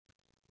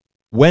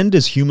When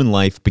does human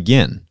life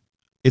begin?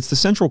 It's the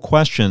central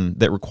question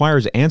that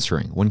requires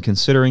answering when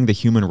considering the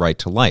human right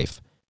to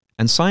life,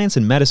 and science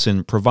and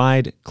medicine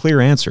provide clear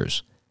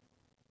answers.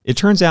 It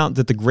turns out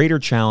that the greater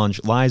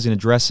challenge lies in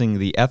addressing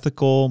the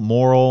ethical,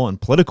 moral,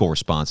 and political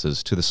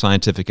responses to the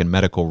scientific and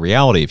medical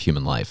reality of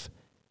human life.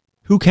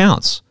 Who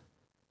counts?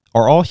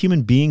 Are all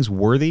human beings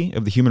worthy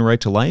of the human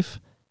right to life?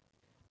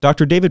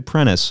 Dr. David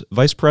Prentice,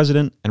 Vice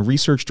President and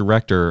Research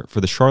Director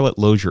for the Charlotte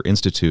Lozier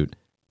Institute,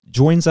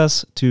 joins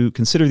us to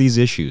consider these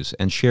issues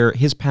and share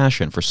his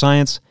passion for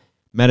science,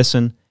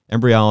 medicine,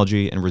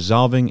 embryology, and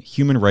resolving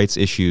human rights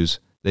issues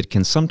that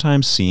can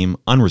sometimes seem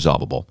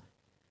unresolvable.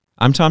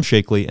 I'm Tom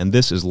Shakely, and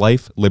this is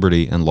Life,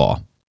 Liberty, and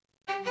Law.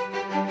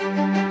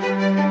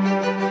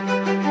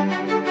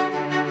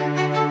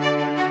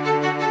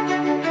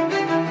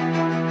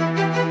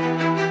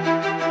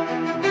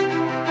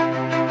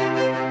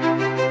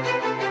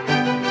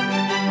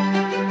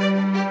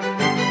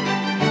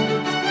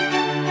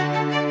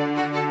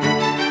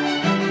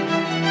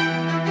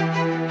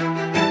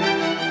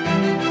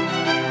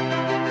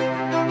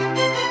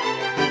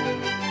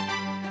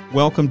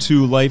 Welcome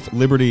to Life,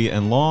 Liberty,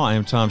 and Law. I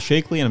am Tom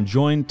Shakely, and I'm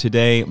joined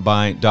today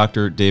by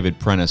Dr. David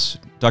Prentice.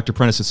 Dr.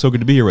 Prentice, it's so good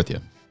to be here with you.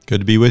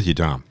 Good to be with you,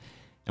 Tom.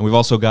 And we've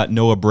also got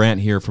Noah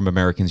Brandt here from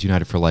Americans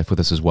United for Life with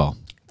us as well.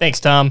 Thanks,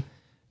 Tom.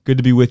 Good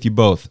to be with you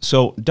both.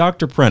 So,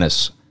 Dr.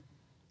 Prentice,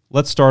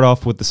 let's start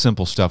off with the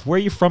simple stuff. Where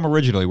are you from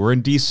originally? We're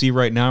in D.C.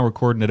 right now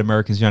recording at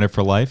Americans United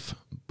for Life,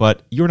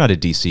 but you're not a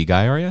D.C.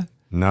 guy, are you?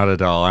 Not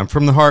at all. I'm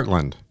from the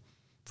heartland.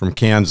 From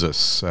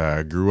Kansas.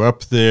 Grew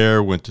up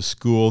there, went to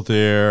school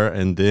there,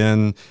 and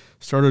then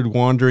started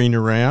wandering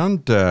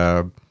around.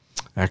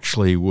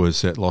 Actually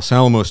was at Los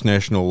Alamos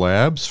National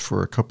Labs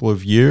for a couple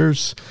of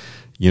years,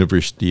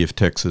 University of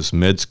Texas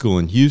Med School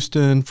in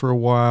Houston for a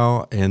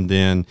while, and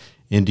then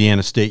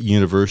Indiana State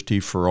University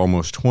for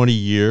almost 20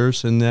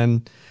 years. And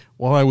then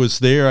while I was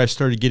there, I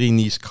started getting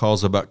these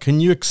calls about,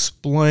 can you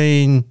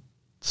explain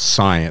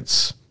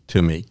science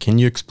to me? Can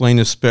you explain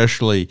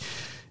especially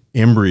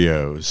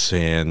embryos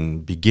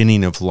and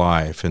beginning of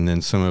life, and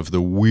then some of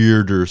the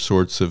weirder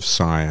sorts of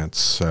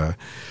science,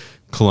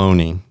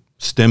 cloning,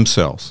 stem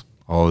cells,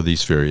 all of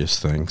these various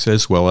things,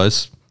 as well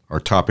as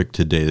our topic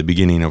today, the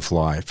beginning of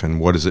life,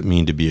 and what does it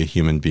mean to be a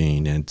human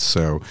being. And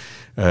so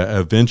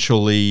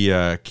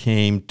eventually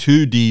came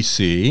to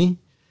D.C.,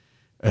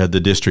 the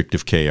District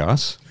of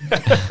Chaos,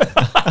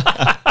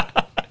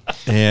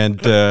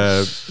 and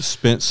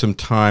spent some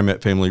time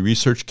at Family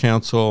Research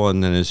Council,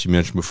 and then, as you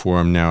mentioned before,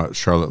 I'm now at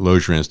Charlotte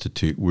Lozier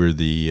Institute. We're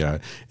the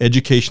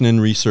education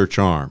and research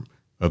arm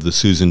of the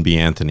Susan B.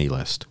 Anthony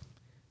List.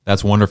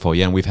 That's wonderful.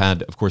 Yeah, and we've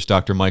had, of course,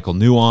 Dr. Michael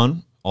New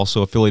on,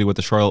 also affiliated with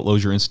the Charlotte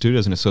Lozier Institute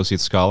as an associate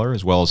scholar,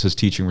 as well as his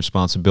teaching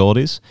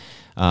responsibilities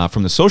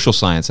from the social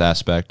science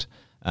aspect.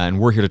 And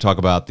we're here to talk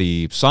about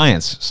the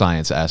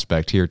science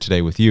aspect here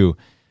today with you.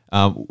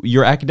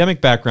 Your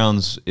academic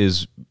background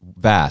is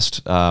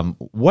vast.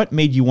 What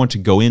made you want to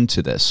go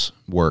into this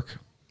work?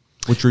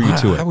 What drew you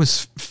to it? I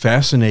was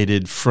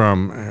fascinated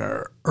from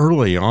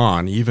early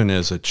on, even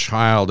as a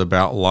child,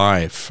 about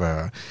life.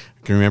 I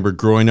can remember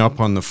growing up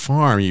on the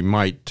farm, you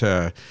might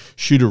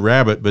shoot a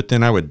rabbit, but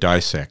then I would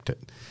dissect it.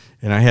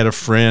 And I had a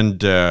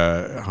friend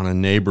on a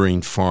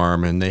neighboring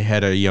farm, and they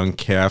had a young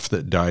calf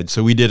that died,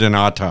 so we did an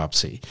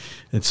autopsy.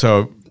 And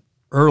so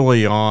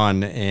early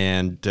on,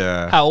 and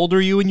how old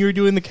are you when you were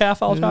doing the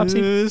calf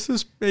autopsy? This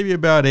is maybe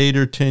about 8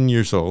 or 10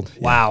 years old.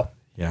 Wow.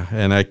 Yeah,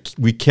 and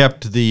we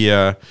kept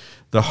the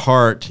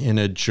heart in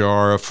a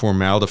jar of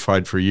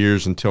formaldehyde for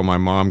years until my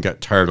mom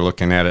got tired of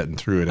looking at it and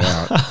threw it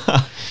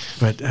out.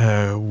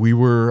 But we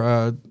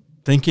were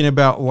thinking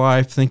about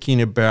life, thinking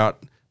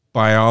about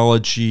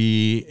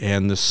biology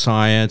and the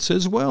science,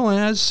 as well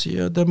as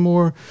the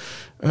more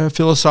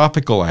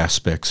philosophical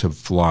aspects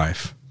of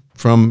life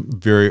from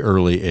very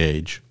early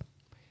age.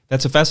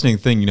 That's a fascinating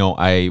thing.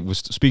 I was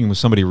speaking with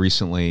somebody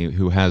recently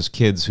who has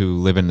kids who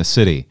live in the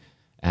city,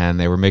 and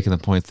they were making the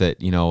point that,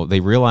 they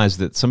realized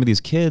that some of these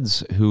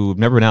kids who've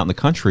never been out in the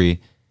country,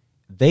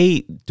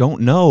 they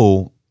don't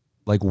know,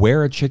 like,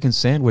 where a chicken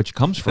sandwich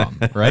comes from,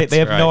 right? They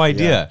have no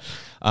idea.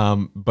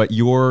 Yeah. But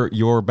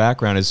your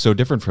background is so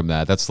different from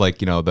that. That's like,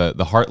 the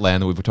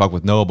heartland that we've talked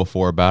with Noah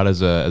before about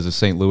as a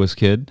St. Louis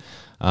kid.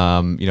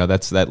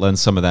 That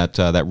lends some of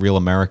that real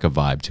America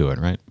vibe to it,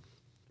 right?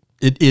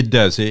 It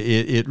does.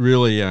 It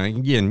really,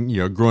 again,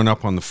 growing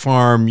up on the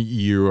farm,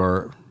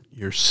 you're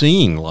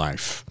seeing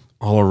life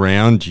all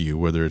around you,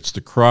 whether it's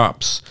the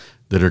crops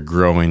that are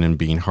growing and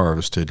being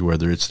harvested,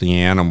 whether it's the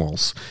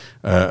animals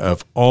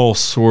of all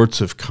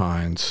sorts of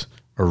kinds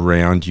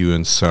around you,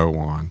 and so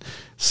on.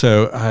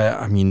 So,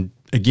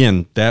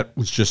 again, that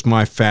was just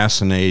my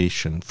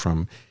fascination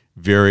from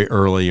very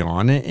early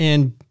on,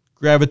 and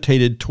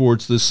gravitated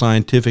towards the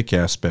scientific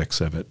aspects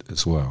of it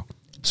as well.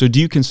 So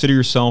do you consider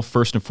yourself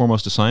first and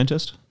foremost a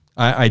scientist?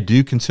 I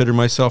do consider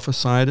myself a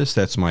scientist.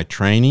 That's my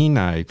training.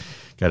 I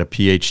got a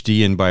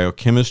PhD in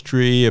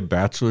biochemistry, a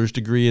bachelor's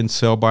degree in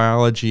cell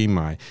biology.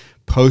 My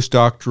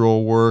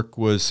postdoctoral work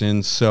was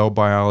in cell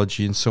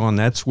biology and so on.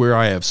 That's where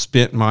I have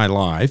spent my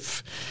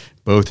life.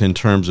 both in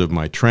terms of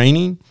my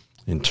training,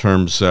 in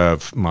terms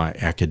of my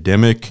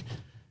academic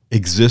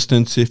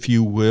existence, if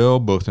you will,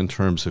 both in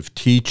terms of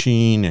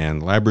teaching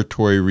and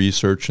laboratory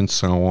research and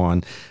so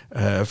on,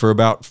 for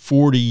about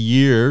 40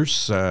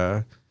 years,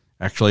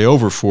 actually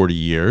over 40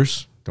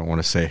 years, don't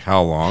want to say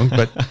how long,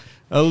 but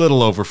a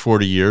little over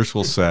 40 years,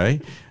 we'll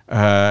say,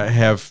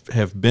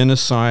 have been a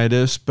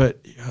scientist,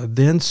 but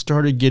then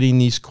started getting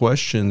these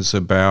questions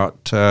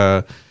about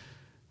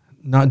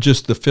not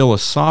just the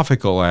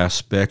philosophical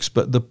aspects,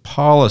 but the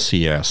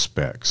policy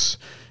aspects.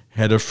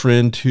 Had a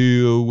friend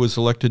who was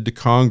elected to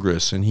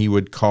Congress, and he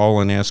would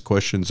call and ask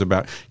questions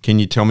about, can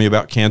you tell me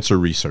about cancer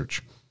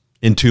research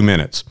in 2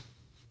 minutes?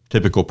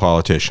 Typical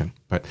politician.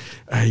 But,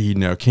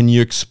 can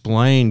you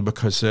explain,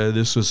 because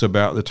this was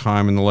about the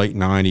time in the late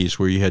 90s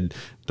where you had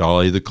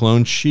Dolly the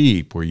cloned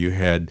sheep, where you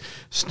had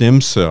stem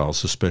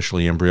cells,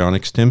 especially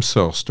embryonic stem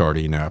cells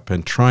starting up,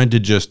 and trying to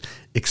just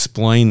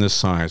explain the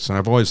science. And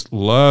I've always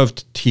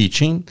loved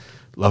teaching,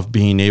 love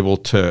being able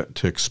to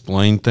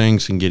explain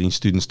things and getting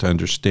students to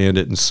understand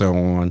it and so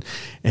on.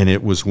 And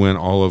it was when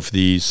all of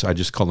these, I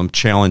just call them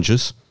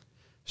challenges,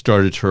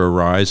 started to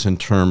arise in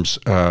terms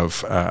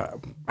of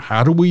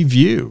how do we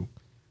view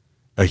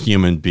a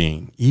human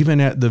being, even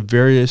at the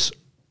various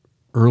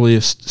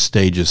earliest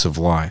stages of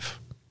life.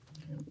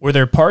 Were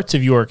there parts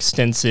of your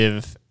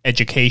extensive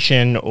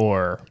education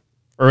or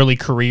early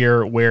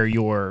career where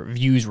your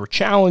views were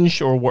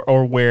challenged,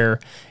 or where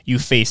you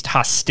faced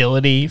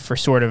hostility for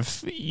sort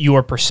of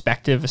your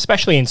perspective,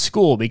 especially in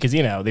school? Because,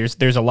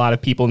 there's a lot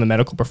of people in the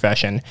medical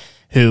profession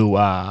who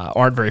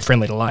aren't very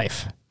friendly to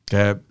life.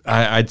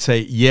 I'd say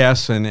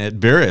yes, and at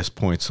various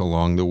points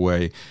along the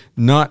way.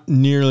 Not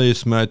nearly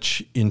as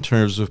much in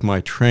terms of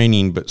my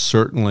training, but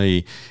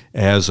certainly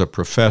as a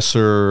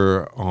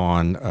professor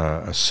on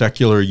a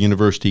secular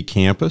university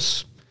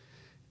campus,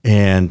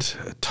 and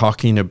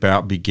talking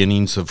about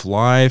beginnings of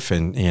life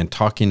and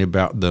talking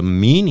about the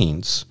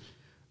meanings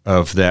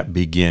of that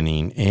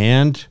beginning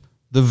and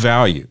the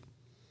value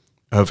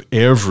of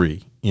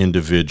every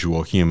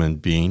individual human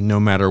being, no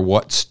matter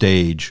what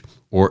stage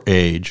or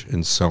age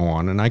and so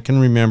on. And I can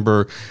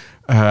remember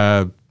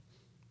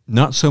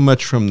not so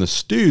much from the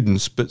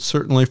students, but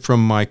certainly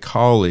from my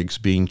colleagues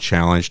being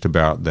challenged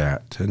about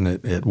that. And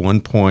at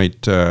one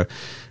point,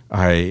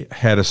 I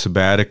had a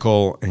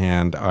sabbatical,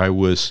 and I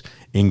was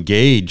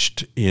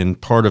engaged in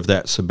part of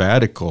that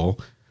sabbatical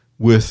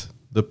with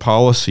the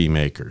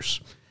policymakers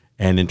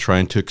and in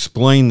trying to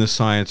explain the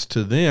science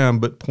to them,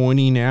 but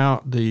pointing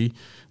out the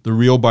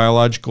real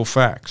biological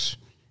facts.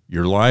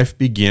 Your life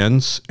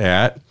begins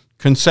at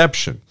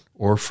conception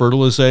or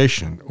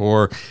fertilization,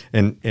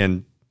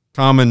 and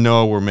Tom and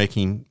Noah were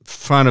making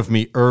fun of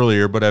me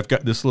earlier, but I've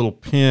got this little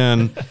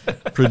pin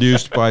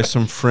produced by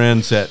some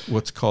friends at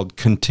what's called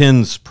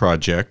Contends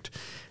Project,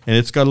 and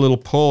it's got a little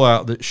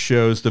pull-out that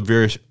shows the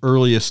various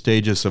earliest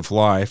stages of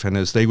life, and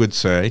as they would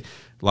say,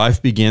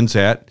 life begins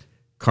at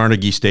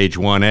Carnegie Stage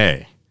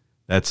 1A.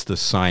 That's the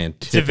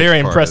scientific It's a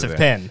very part impressive of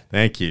that. pen.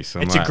 Thank you so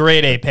much. It's a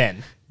grade A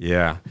pen.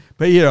 Yeah.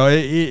 But,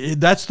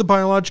 that's the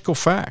biological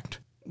fact.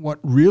 What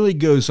really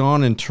goes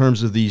on in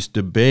terms of these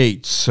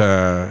debates,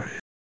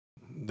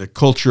 the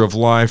culture of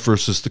life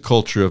versus the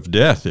culture of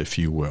death, if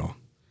you will,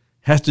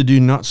 has to do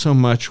not so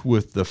much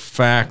with the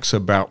facts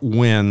about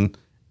when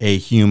a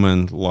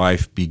human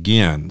life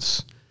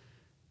begins,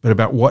 but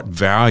about what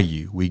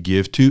value we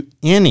give to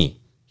any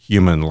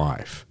human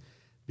life,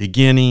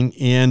 beginning,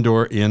 end,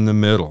 or in the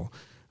middle.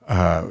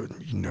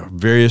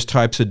 Various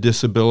types of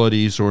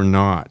disabilities or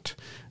not.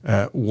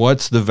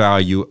 What's the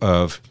value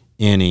of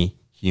any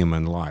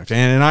human life?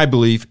 And I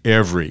believe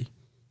every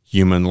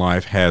human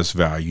life has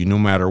value, no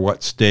matter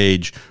what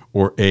stage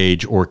or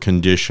age or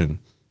condition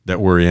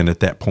that we're in at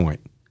that point.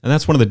 And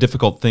that's one of the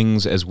difficult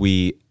things as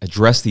we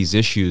address these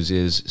issues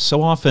is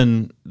so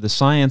often the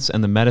science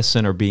and the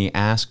medicine are being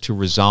asked to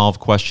resolve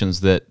questions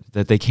that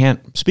they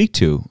can't speak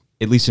to,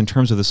 at least in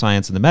terms of the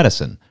science and the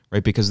medicine,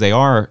 right? Because they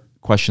are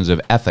questions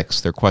of ethics,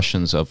 they're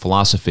questions of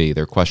philosophy,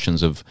 they're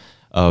questions of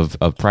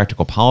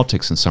practical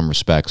politics in some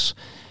respects.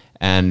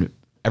 And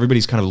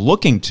everybody's kind of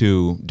looking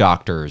to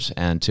doctors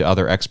and to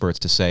other experts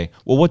to say,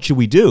 well, what should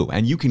we do?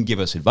 And you can give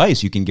us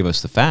advice, you can give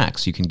us the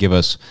facts, you can give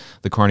us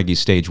the Carnegie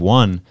Stage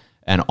 1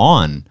 and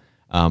on,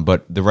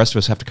 but the rest of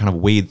us have to kind of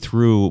wade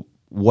through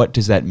what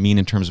does that mean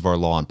in terms of our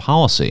law and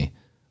policy?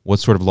 What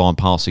sort of law and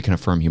policy can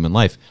affirm human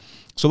life?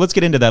 So let's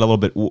get into that a little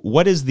bit.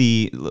 What is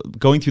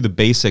going through the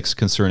basics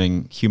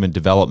concerning human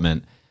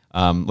development?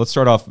 Let's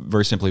start off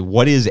very simply.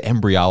 What is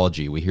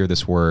embryology? We hear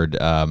this word,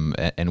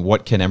 and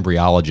what can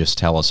embryologists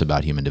tell us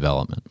about human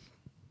development?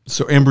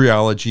 So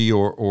embryology,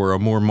 or a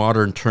more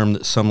modern term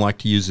that some like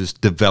to use, is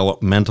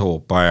developmental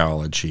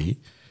biology.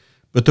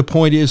 But the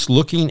point is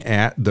looking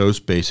at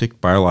those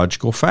basic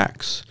biological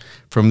facts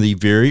from the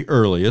very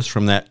earliest,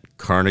 from that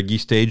Carnegie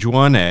Stage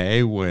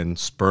 1A, when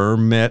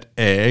sperm met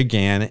egg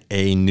and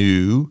a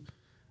new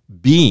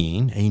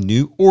being, a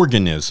new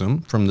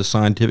organism from the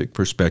scientific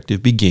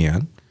perspective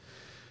began,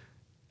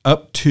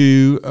 up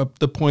to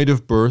the point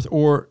of birth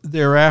or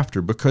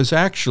thereafter. Because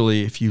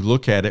actually, if you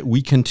look at it,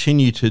 we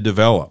continue to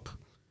develop.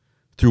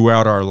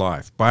 throughout our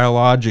life.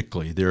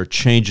 Biologically, there are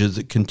changes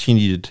that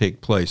continue to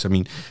take place. I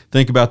mean,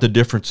 think about the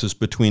differences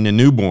between a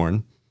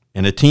newborn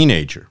and a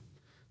teenager.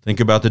 Think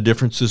about the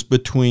differences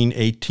between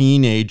a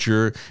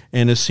teenager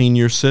and a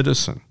senior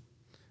citizen.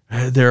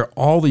 There are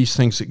all these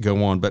things that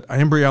go on, but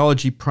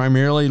embryology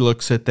primarily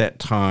looks at that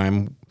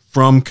time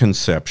from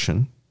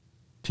conception,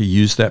 to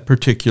use that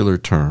particular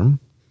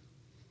term,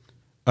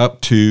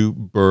 up to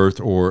birth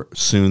or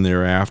soon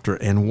thereafter,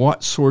 and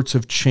what sorts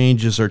of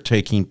changes are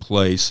taking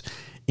place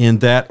in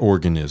that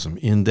organism,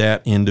 in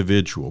that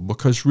individual,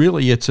 because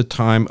really it's a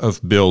time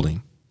of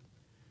building.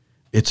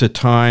 It's a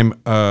time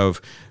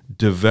of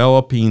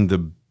developing the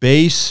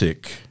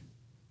basic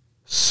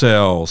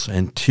cells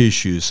and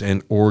tissues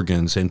and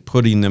organs and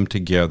putting them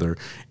together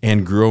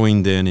and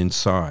growing then in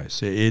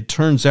size. It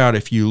turns out,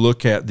 if you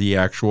look at the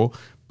actual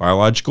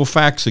biological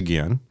facts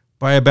again,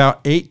 by about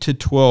 8 to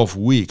 12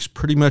 weeks,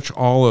 pretty much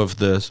all of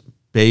the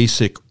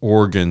basic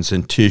organs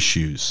and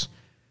tissues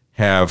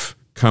have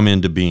come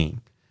into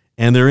being.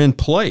 And they're in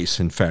place,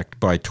 in fact,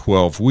 by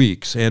 12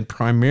 weeks. And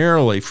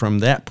primarily from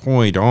that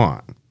point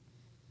on,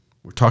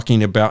 we're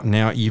talking about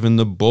now even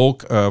the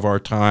bulk of our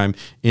time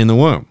in the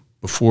womb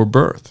before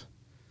birth.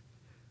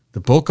 The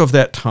bulk of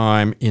that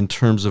time in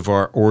terms of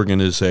our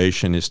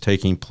organization is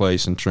taking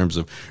place in terms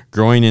of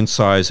growing in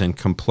size and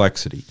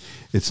complexity.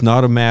 It's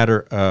not a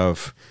matter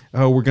of,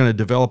 we're going to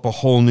develop a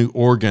whole new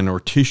organ or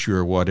tissue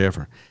or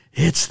whatever.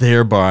 It's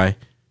there by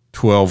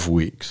 12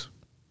 weeks.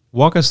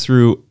 Walk us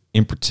through,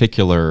 in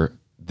particular,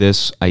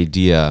 this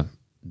idea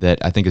that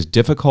I think is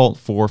difficult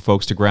for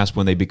folks to grasp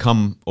when they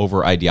become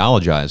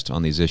over-ideologized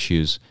on these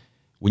issues.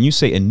 When you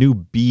say a new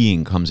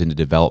being comes into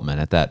development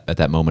at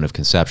that moment of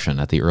conception,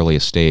 at the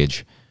earliest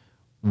stage,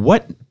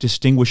 what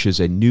distinguishes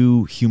a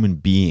new human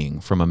being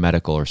from a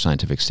medical or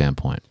scientific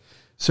standpoint?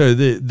 So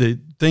the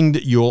thing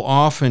that you'll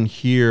often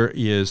hear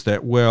is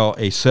that, well,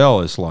 a cell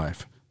is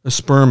life. A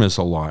sperm is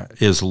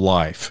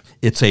life.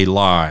 It's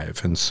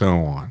alive, and so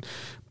on.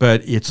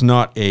 But it's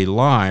not a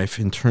life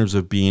in terms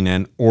of being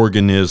an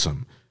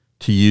organism,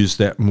 to use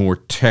that more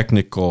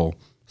technical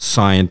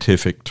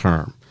scientific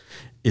term.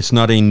 It's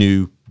not a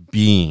new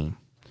being.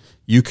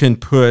 You can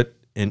put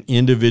an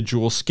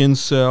individual skin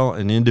cell,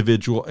 an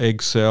individual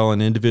egg cell,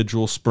 an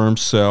individual sperm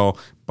cell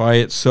by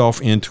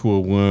itself into a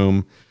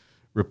womb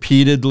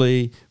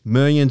repeatedly,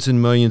 millions and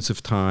millions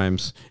of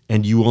times,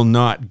 and you will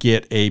not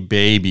get a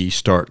baby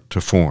start to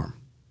form.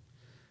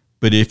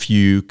 But if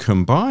you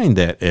combine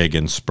that egg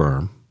and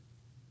sperm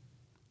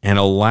and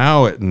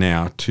allow it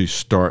now to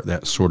start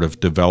that sort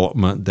of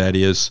development that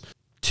is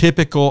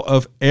typical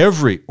of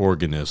every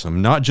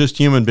organism, not just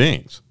human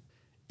beings,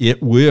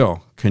 it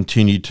will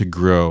continue to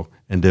grow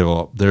and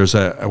develop. There's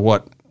a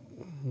what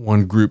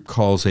one group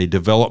calls a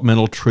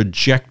developmental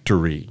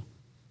trajectory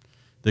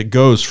that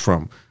goes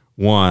from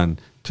 1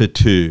 to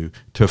 2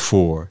 to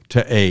 4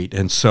 to 8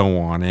 and so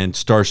on, and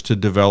starts to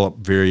develop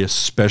various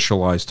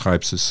specialized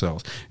types of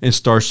cells and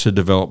starts to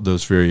develop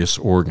those various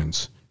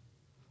organs.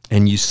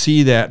 And you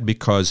see that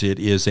because it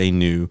is a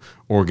new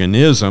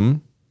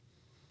organism,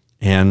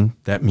 and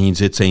that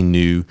means it's a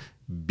new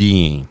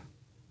being.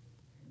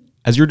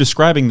 As you're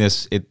describing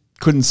this, it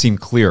couldn't seem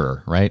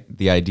clearer, right?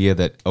 The idea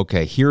that,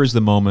 okay, here is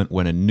the moment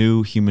when a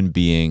new human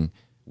being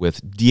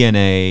with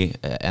DNA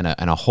and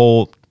a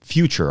whole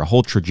future, a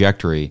whole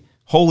trajectory,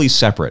 wholly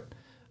separate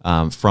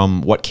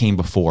from what came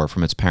before,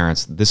 from its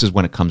parents, this is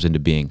when it comes into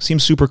being.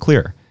 Seems super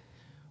clear.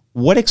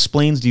 What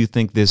explains, do you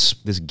think, this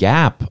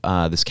gap,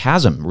 this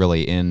chasm,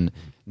 really, in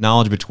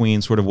knowledge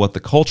between sort of what the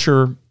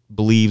culture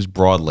believes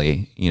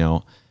broadly,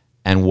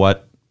 and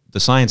what the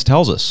science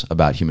tells us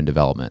about human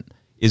development?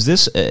 Is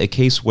this a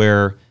case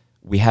where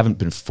we haven't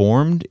been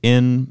formed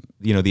in,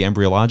 the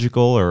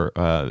embryological or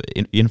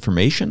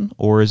information,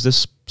 or is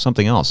this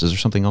something else? Is there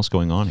something else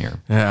going on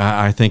here?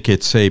 I think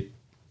it's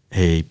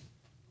a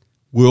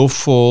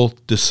willful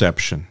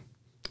deception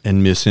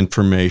and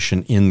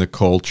misinformation in the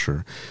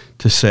culture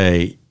to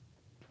say,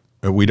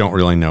 we don't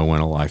really know when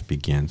a life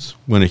begins,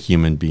 when a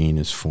human being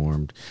is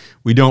formed.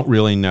 We don't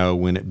really know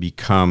when it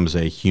becomes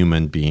a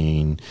human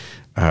being.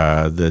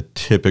 The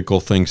typical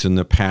things in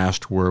the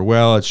past were,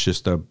 well, it's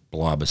just a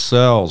blob of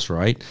cells,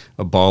 right?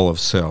 A ball of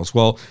cells.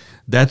 Well,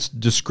 that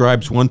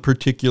describes one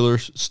particular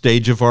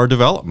stage of our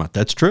development.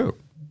 That's true.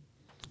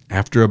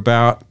 After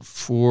about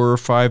 4 or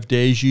 5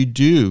 days, you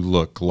do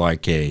look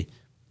like a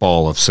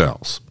ball of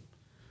cells.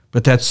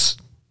 But that's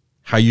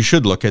how you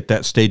should look at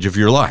that stage of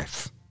your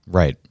life.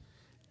 Right.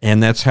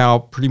 And that's how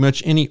pretty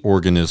much any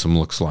organism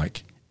looks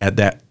like at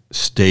that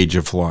stage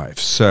of life.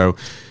 So,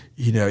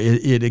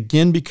 it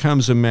again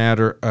becomes a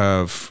matter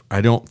of,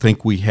 I don't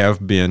think we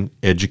have been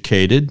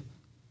educated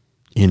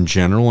in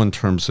general in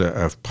terms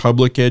of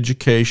public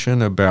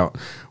education about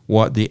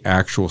what the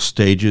actual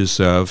stages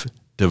of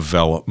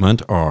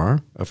development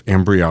are, of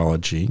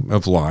embryology,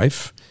 of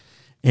life.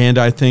 And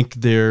I think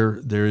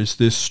there is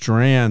this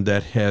strand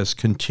that has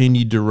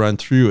continued to run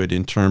through it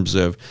in terms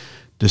of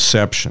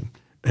deception.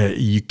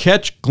 You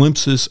catch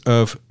glimpses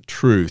of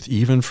truth,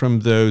 even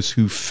from those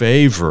who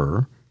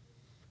favor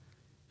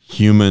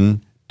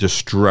human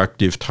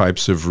destructive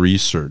types of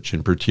research,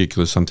 in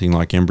particular something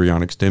like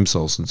embryonic stem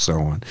cells and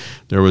so on.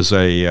 There was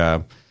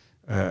a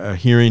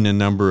hearing a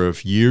number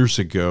of years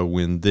ago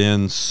when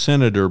then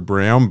Senator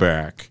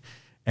Brownback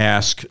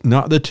asked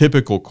not the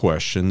typical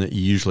question that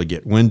you usually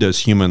get, when does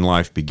human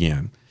life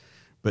begin,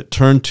 but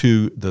turned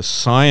to the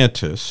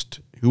scientist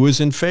who was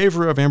in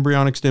favor of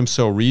embryonic stem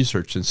cell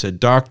research and said,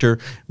 "Doctor,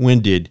 when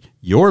did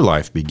your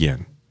life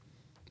begin?"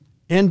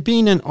 And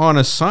being an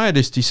honest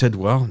scientist, he said,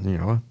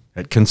 "Well,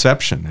 at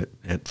conception,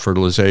 at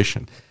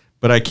fertilization,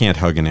 but I can't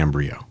hug an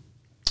embryo."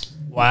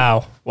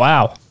 Wow.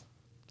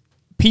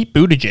 Pete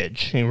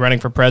Buttigieg, running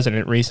for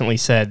president, recently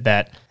said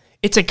that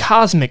it's a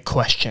cosmic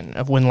question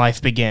of when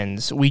life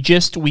begins. We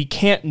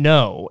can't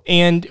know.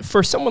 And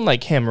for someone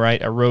like him,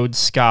 right, a Rhodes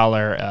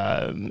Scholar,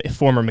 a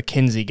former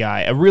McKinsey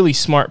guy, a really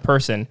smart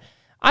person,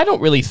 I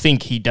don't really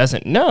think he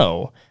doesn't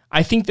know.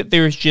 I think that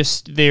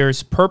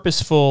there's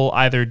purposeful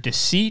either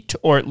deceit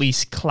or at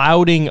least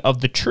clouding of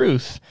the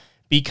truth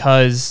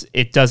because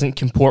it doesn't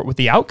comport with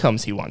the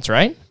outcomes he wants,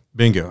 right?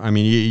 Bingo. I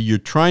mean, you're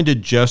trying to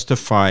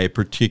justify a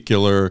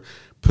particular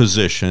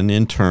position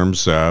in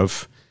terms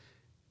of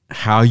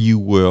how you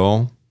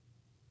will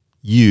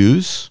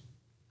use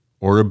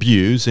or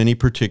abuse any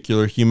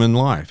particular human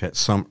life at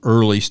some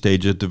early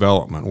stage of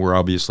development. We're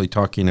obviously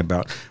talking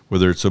about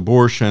whether it's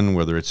abortion,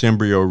 whether it's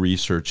embryo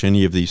research,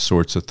 any of these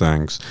sorts of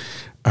things.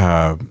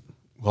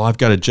 Well, I've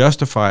got to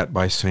justify it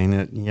by saying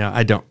that,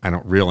 I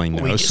don't really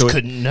know. We just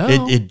couldn't know.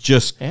 It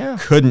just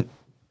couldn't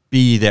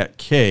be that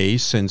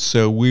case, and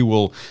so we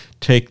will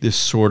take this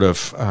sort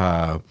of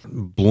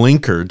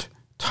blinkered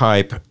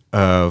type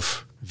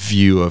of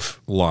view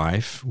of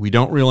life. We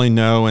don't really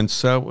know, and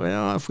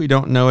so, if we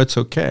don't know, it's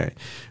okay.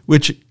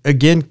 Which,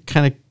 again,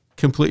 kind of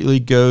completely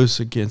goes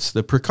against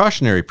the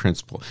precautionary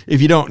principle.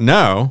 If you don't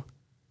know,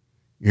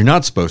 you're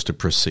not supposed to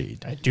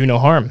proceed. Do no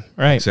harm,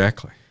 right?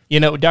 Exactly.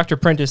 Dr.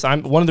 Prentice,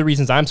 one of the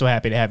reasons I'm so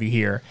happy to have you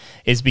here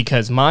is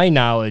because my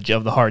knowledge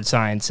of the hard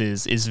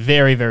sciences is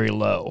very, very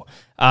low.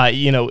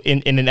 In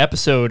an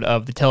episode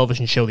of the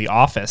television show The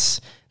Office,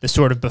 the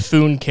sort of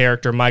buffoon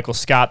character, Michael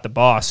Scott, the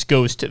boss,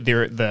 goes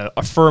to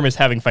a firm is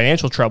having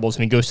financial troubles,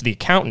 and he goes to the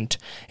accountant,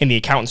 and the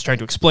accountant's trying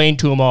to explain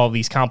to him all of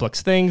these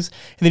complex things,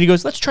 and then he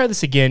goes, "Let's try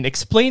this again.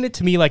 Explain it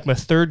to me like I'm a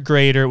third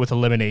grader with a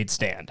lemonade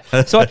stand."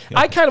 So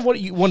I kind of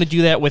want to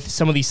do that with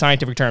some of these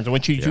scientific terms. I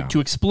want you to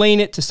explain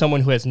it to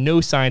someone who has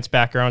no science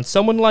background,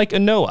 someone like a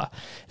Noah.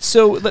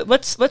 So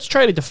let's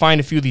try to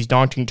define a few of these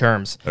daunting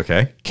terms.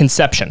 Okay.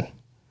 Conception.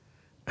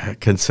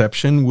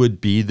 Conception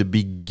would be the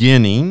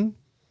beginning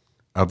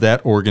of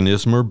that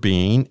organism or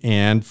being,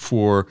 and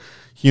for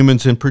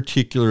humans in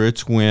particular,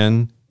 it's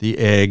when the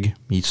egg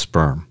meets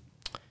sperm.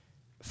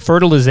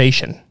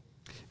 Fertilization.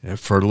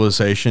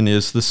 Fertilization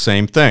is the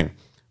same thing,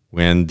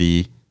 when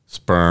the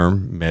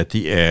sperm met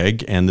the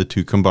egg and the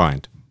two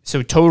combined.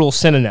 So total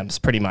synonyms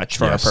pretty much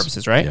for our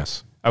purposes, right?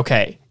 Yes.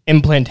 Okay.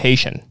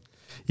 Implantation.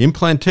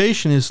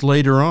 Implantation is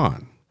later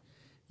on.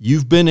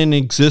 You've been in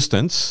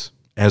existence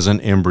as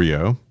an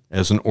embryo,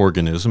 as an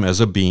organism, as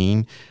a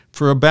being,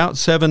 for about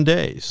 7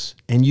 days.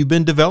 And you've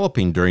been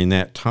developing during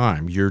that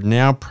time. You're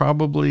now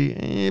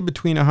probably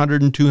between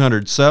 100 and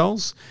 200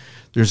 cells.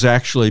 There's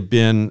actually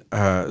been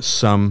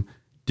some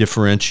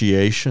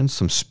differentiation,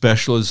 some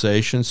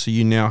specialization. So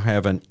you now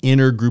have an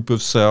inner group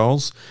of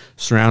cells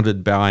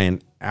surrounded by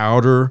an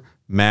outer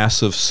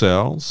mass of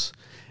cells.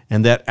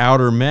 And that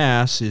outer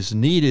mass is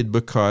needed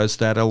because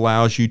that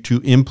allows you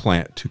to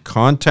implant, to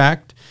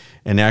contact,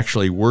 and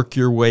actually work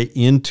your way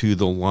into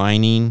the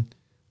lining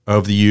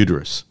of the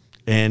uterus.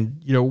 And,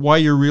 while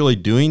you're really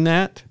doing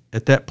that,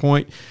 at that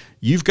point,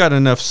 you've got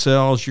enough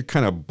cells, you're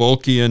kind of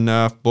bulked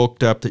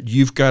up, that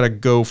you've got to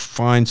go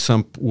find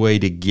some way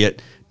to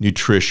get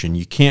nutrition.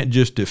 You can't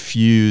just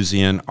diffuse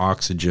in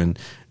oxygen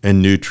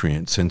and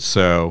nutrients. And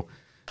so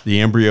the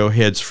embryo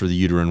heads for the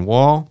uterine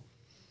wall.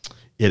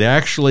 It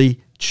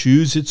actually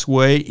chews its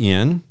way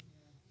in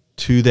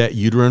to that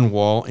uterine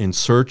wall in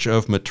search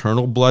of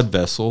maternal blood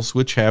vessels,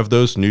 which have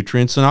those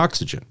nutrients and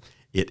oxygen.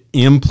 It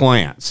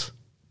implants.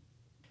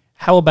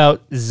 How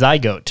about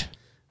zygote?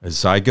 A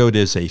zygote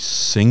is a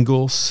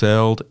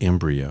single-celled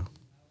embryo.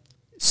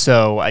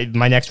 So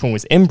my next one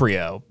was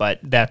embryo, but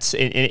that's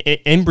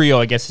embryo,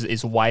 I guess,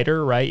 is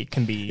wider, right? It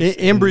can be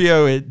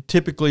embryo. It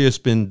typically has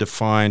been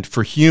defined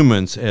for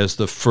humans as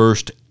the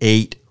first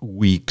 8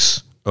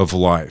 weeks of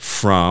life,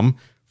 from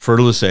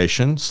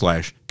fertilization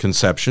 /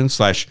 conception /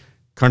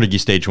 Carnegie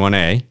stage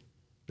 1A,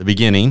 the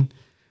beginning,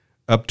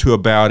 up to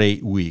about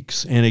 8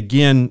 weeks. And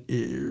again,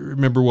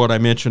 remember what I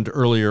mentioned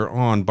earlier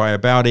on, by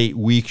about 8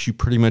 weeks, you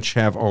pretty much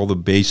have all the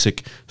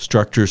basic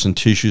structures and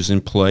tissues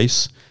in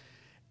place.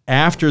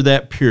 After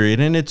that period,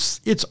 and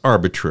it's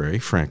arbitrary,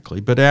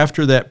 frankly, but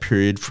after that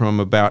period, from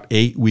about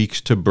 8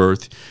 weeks to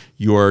birth,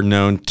 you are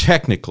known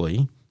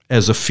technically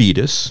as a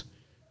fetus,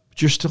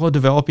 but you're still a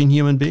developing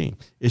human being.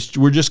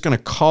 We're just going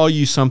to call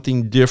you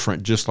something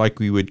different, just like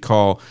we would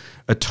call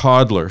a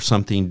toddler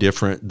something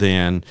different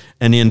than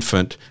an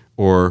infant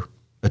or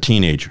a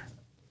teenager.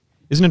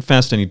 Isn't it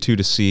fascinating, too,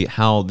 to see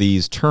how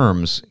these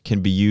terms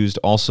can be used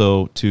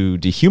also to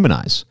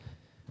dehumanize?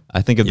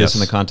 I think of this in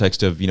the Yes.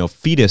 context of,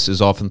 fetus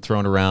is often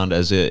thrown around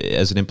as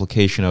an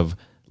implication of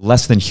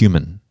less than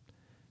human,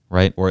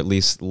 right? Or at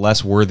least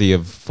less worthy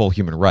of full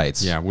human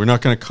rights. Yeah, we're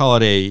not going to call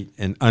it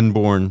an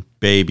unborn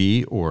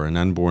baby or an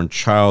unborn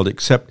child,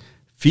 except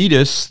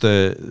fetus,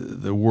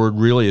 the word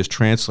really is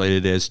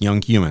translated as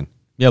young human.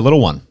 Yeah,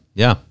 little one.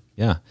 Yeah.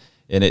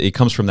 And it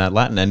comes from that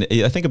Latin. And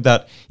I think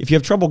about, if you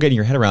have trouble getting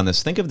your head around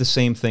this, think of the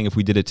same thing if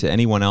we did it to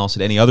anyone else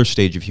at any other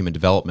stage of human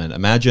development.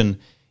 Imagine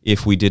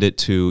if we did it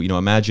to,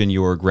 imagine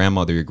your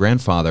grandmother, your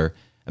grandfather.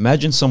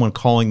 Imagine someone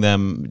calling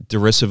them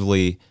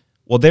derisively,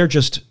 well, they're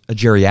just a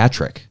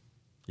geriatric.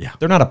 Yeah,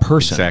 They're not a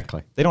person.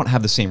 Exactly. They don't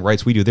have the same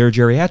rights we do. They're a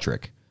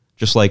geriatric,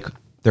 just like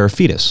they're a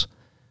fetus.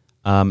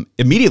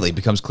 Immediately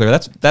becomes clear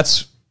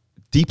that's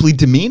deeply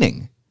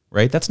demeaning,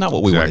 right? That's not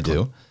what we want to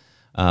do.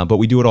 But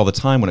we do it all the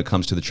time when it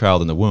comes to the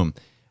child in the womb.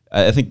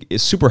 I think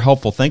it's super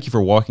helpful. Thank you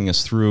for walking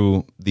us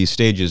through these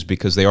stages,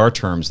 because they are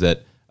terms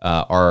that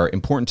are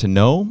important to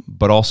know,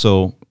 but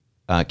also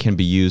can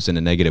be used in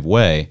a negative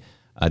way,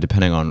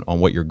 depending on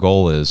what your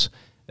goal is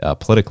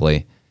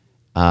politically.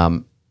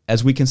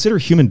 As we consider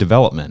human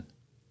development,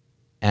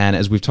 and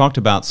as we've talked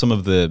about some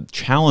of the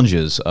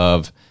challenges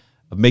of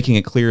making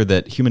it clear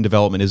that human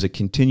development is a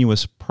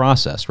continuous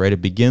process, right?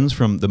 It begins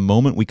from the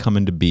moment we come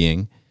into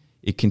being.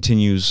 It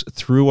continues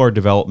through our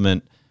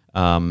development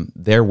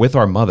there with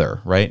our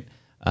mother, right?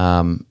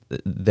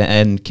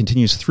 Then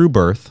continues through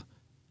birth,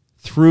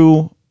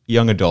 through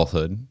young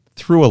adulthood,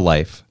 through a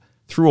life,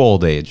 through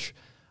old age,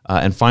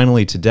 and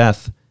finally to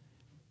death.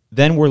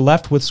 Then we're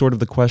left with sort of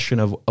the question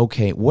of,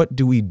 okay, what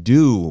do we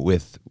do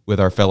with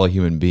our fellow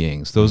human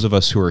beings? Those of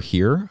us who are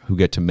here, who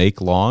get to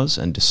make laws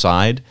and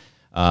decide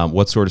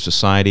what sort of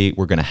society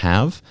we're going to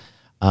have.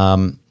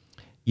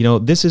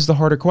 This is the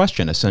harder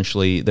question,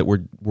 essentially, that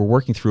we're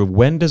working through.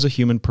 When does a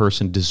human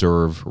person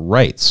deserve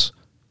rights?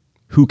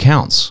 Who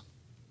counts?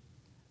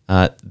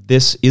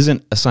 This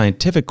isn't a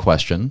scientific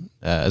question,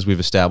 as we've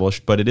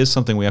established, but it is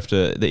something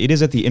it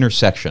is at the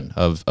intersection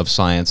of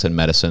science and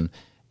medicine,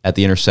 at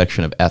the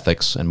intersection of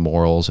ethics and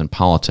morals and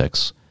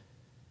politics.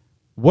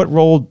 What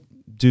role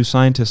do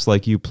scientists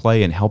like you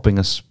play in helping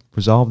us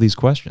resolve these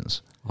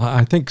questions? Well,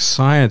 I think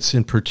science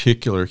in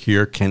particular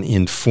here can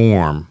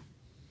inform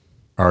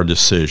our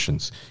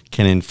decisions,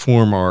 can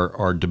inform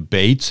our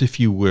debates, if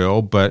you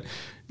will, but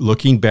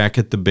looking back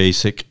at the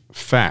basic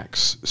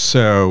facts.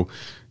 So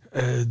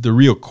the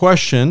real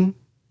question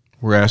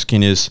we're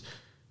asking is,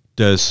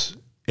 does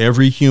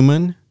every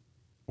human,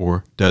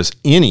 or does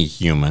any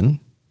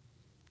human,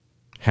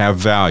 have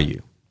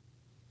value,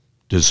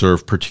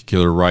 deserve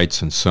particular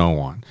rights, and so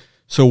on?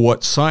 So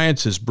what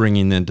science is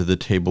bringing then to the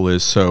table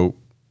is, so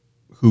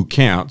who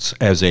counts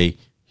as a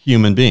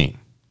human being?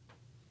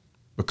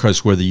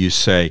 Because whether you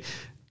say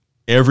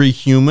every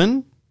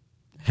human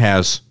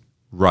has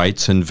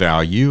rights and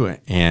value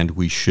and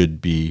we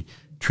should be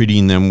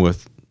treating them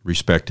with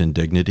respect and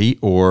dignity,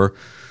 or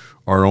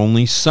are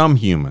only some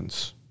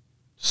humans,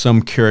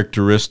 some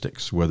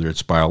characteristics, whether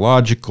it's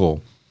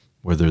biological,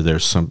 whether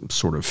there's some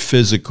sort of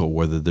physical,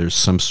 whether there's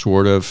some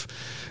sort of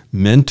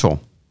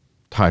mental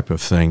type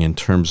of thing in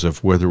terms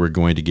of whether we're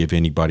going to give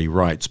anybody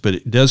rights. But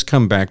it does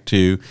come back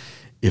to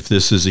if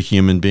this is a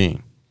human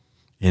being.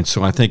 And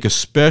so I think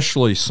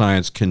especially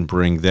science can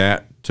bring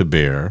that to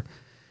bear.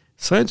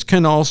 Science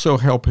can also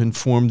help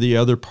inform the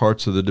other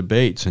parts of the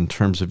debates in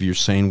terms of you're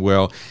saying,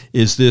 well,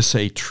 is this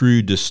a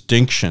true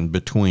distinction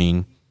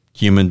between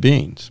human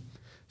beings?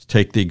 Let's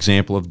take the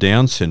example of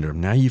Down syndrome.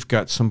 Now you've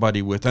got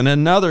somebody with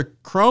another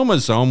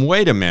chromosome.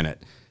 Wait a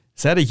minute.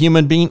 Is that a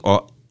human being?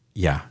 Oh,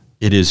 yeah,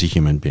 it is a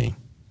human being.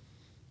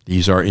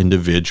 These are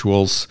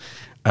individuals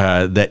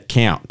that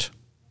count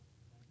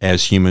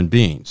as human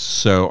beings.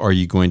 So are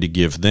you going to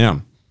give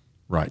them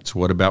rights?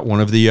 What about one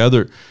of the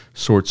other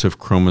sorts of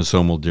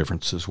chromosomal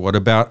differences? What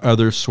about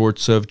other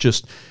sorts of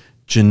just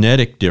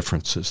genetic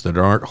differences that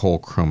aren't whole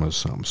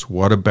chromosomes?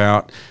 What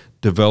about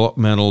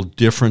developmental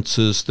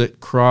differences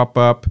that crop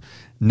up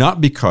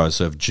not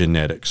because of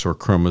genetics or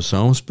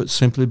chromosomes, but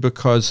simply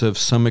because of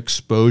some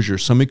exposure,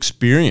 some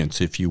experience,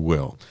 if you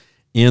will,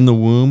 in the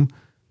womb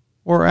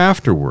or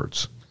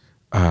afterwards?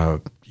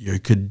 You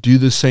could do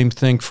the same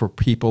thing for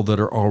people that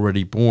are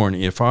already born.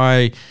 If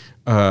I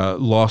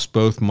lost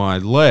both my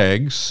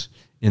legs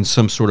in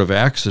some sort of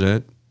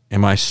accident,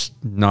 am I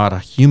not a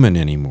human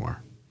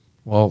anymore?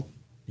 Well,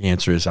 the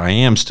answer is I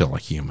am still a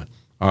human,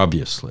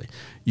 obviously.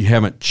 You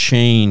haven't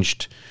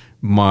changed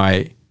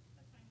my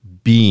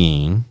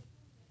being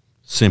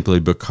simply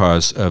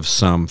because of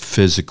some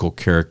physical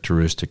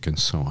characteristic and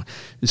so on.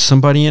 Is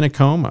somebody in a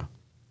coma?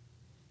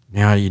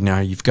 Now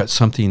you've got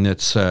something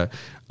that's a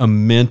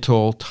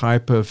mental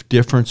type of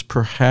difference,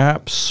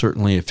 perhaps,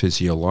 certainly a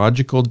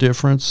physiological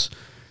difference.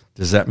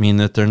 Does that mean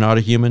that they're not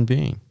a human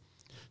being?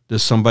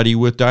 Does somebody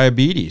with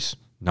diabetes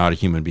not a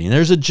human being?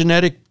 There's a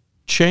genetic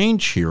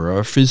change here, or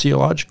a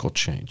physiological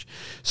change.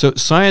 So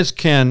science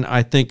can,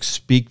 I think,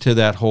 speak to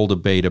that whole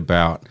debate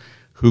about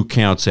who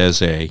counts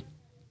as a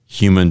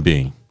human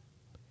being.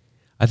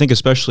 I think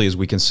especially as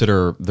we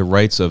consider the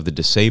rights of the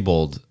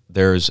disabled,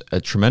 there's a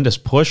tremendous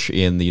push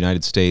in the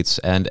United States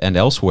and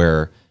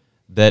elsewhere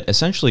that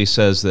essentially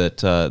says that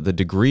the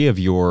degree of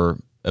your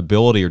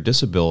ability or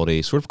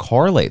disability sort of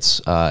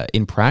correlates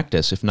in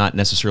practice, if not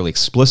necessarily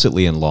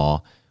explicitly in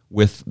law,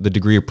 with the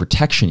degree of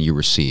protection you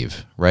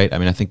receive, right? I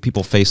mean, I think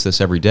people face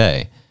this every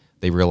day.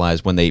 They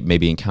realize when they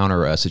maybe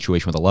encounter a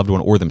situation with a loved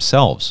one or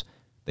themselves,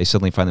 they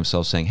suddenly find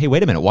themselves saying, hey,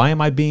 wait a minute, why am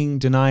I being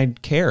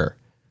denied care?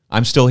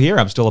 I'm still here.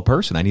 I'm still a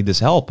person. I need this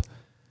help.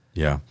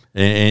 Yeah.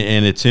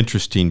 And it's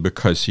interesting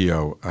because,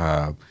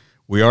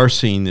 we are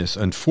seeing this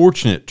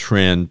unfortunate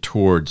trend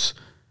towards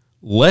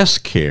less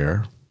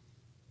care.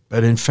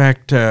 But in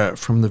fact,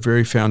 from the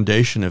very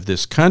foundation of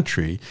this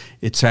country,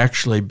 it's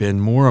actually been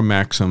more a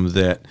maxim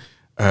that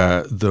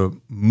the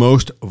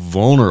most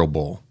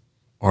vulnerable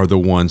are the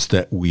ones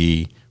that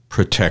we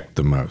protect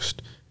the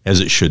most,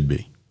 as it should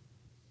be.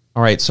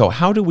 All right, so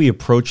how do we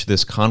approach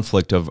this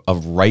conflict of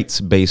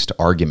rights-based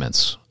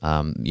arguments?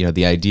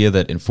 The idea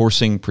that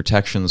enforcing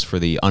protections for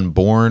the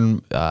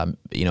unborn,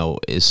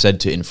 is said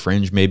to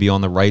infringe maybe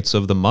on the rights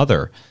of the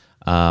mother.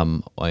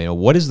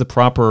 What is the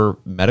proper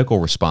medical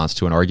response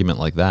to an argument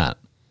like that?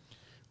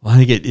 Well,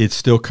 I think it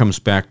still comes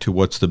back to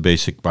what's the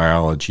basic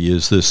biology.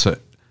 Is this a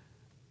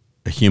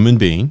human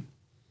being?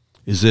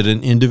 Is it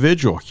an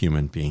individual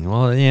human being?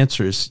 Well, the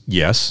answer is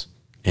yes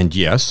and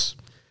yes.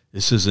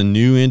 This is a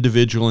new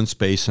individual in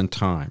space and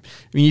time.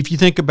 I mean, if you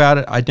think about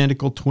it,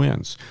 identical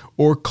twins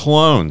or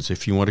clones,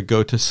 if you want to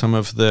go to some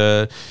of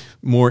the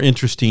more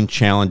interesting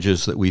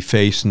challenges that we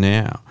face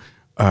now.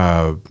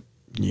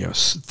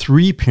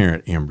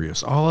 Three-parent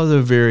embryos, all of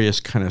the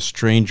various kind of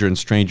stranger and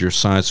stranger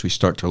science we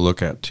start to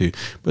look at too.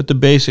 But the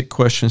basic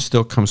question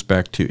still comes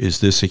back to,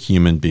 is this a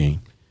human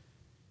being?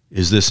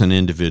 Is this an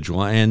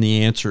individual? And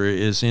the answer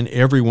is, in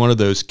every one of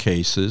those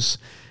cases,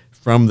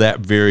 from that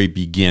very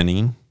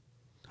beginning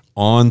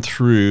on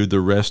through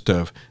the rest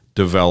of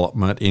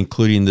development,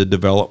 including the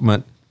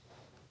development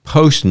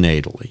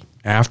postnatally,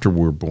 after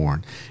we're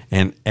born,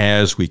 and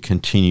as we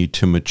continue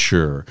to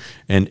mature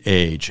and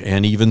age,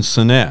 and even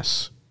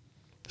senesce.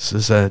 This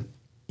is an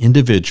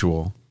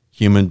individual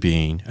human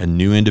being, a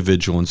new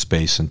individual in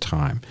space and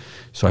time.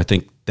 So I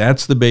think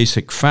that's the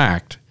basic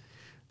fact.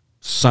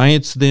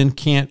 Science then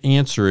can't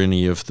answer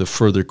any of the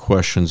further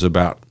questions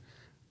about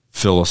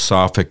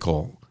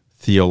philosophical,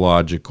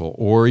 theological,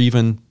 or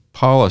even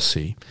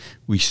policy.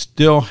 We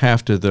still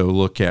have to, though,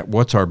 look at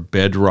what's our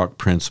bedrock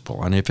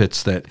principle. And if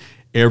it's that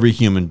every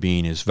human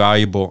being is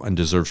valuable and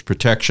deserves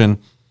protection,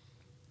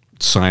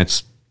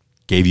 science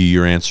gave you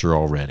your answer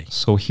already.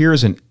 So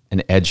here's an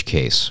edge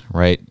case,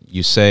 right?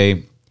 You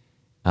say,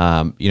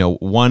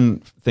 one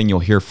thing you'll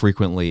hear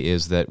frequently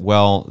is that,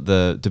 well,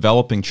 the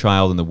developing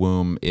child in the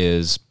womb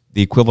is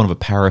the equivalent of a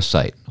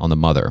parasite on the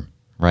mother,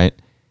 right?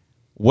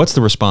 What's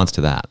the response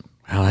to that?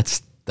 Well,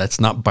 that's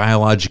not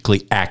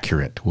biologically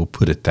accurate, we'll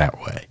put it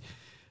that way.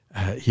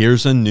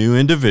 Here's a new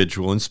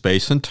individual in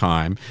space and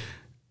time.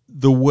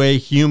 The way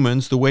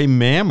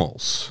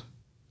mammals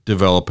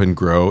develop and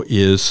grow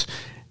is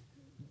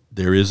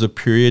there is a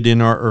period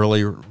in our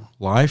early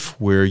life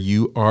where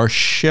you are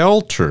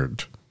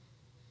sheltered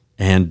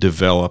and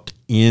developed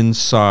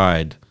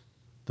inside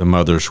the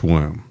mother's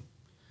womb.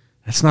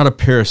 That's not a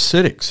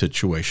parasitic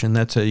situation.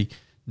 That's a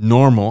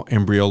normal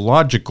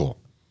embryological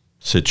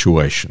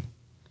situation.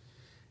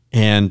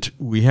 And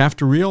we have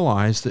to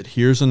realize that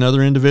here's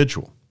another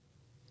individual.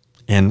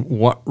 And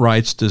what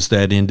rights does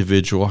that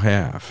individual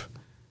have?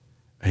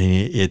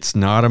 It's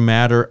not a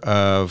matter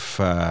of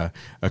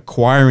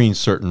acquiring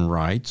certain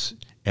rights.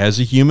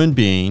 As a human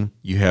being,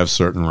 you have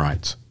certain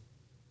rights.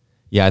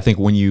 Yeah, I think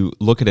when you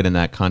look at it in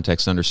that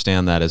context,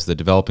 understand that as the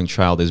developing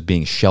child is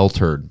being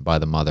sheltered by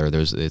the mother,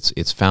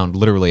 it's found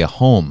literally a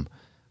home,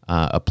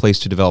 a place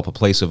to develop, a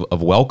place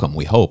of welcome,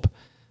 we hope,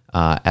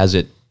 as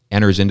it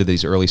enters into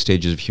these early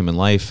stages of human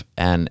life.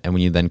 And when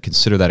you then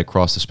consider that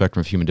across the spectrum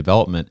of human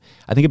development,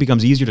 I think it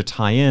becomes easier to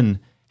tie in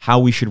how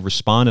we should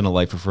respond in a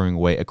life-affirming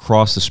way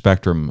across the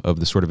spectrum of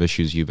the sort of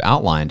issues you've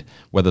outlined,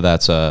 whether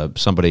that's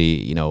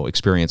somebody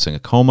experiencing a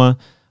coma,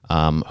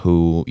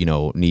 who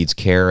needs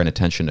care and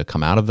attention to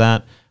come out of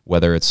that,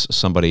 whether it's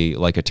somebody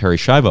like a Terri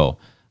Schiavo,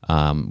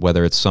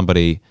 whether it's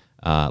somebody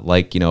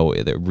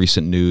the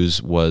recent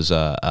news was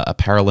a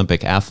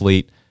Paralympic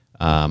athlete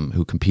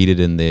who competed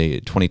in the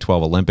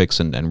 2012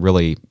 Olympics and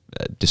really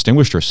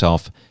distinguished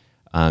herself,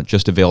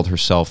 just availed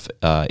herself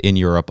in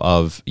Europe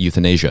of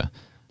euthanasia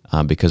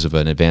because of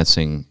an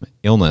advancing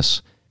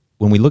illness.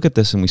 When we look at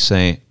this and we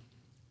say,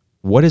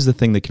 what is the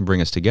thing that can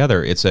bring us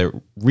together? It's a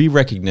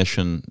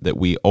re-recognition that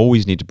we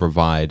always need to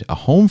provide a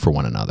home for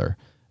one another,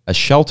 a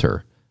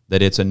shelter,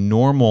 that it's a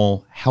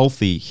normal,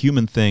 healthy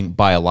human thing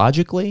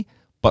biologically,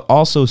 but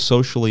also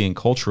socially and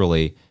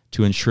culturally,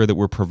 to ensure that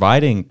we're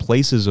providing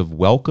places of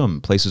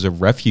welcome, places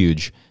of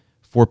refuge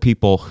for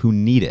people who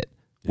need it,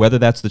 whether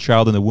that's the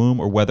child in the womb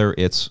or whether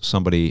it's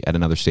somebody at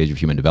another stage of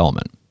human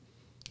development.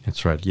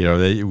 That's right.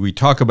 We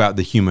talk about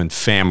the human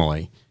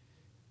family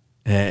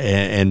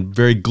and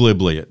very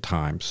glibly at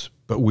times,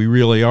 but we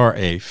really are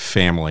a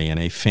family, and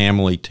a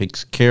family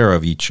takes care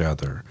of each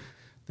other.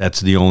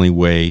 That's the only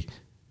way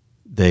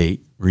they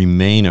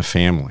remain a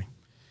family.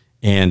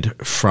 And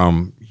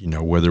from,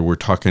 whether we're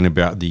talking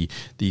about the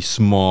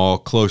small,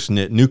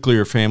 close-knit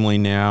nuclear family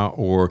now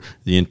or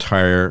the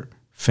entire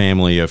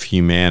family of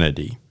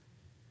humanity,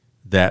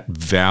 that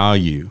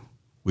value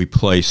we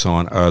place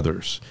on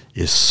others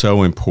is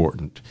so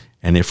important.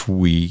 And if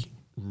we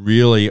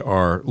really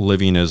are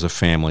living as a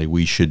family,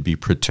 we should be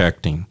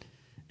protecting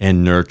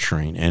and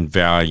nurturing and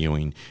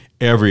valuing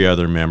every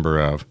other member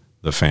of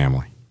the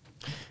family.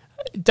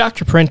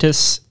 Dr.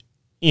 Prentice,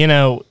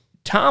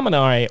 Tom and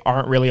I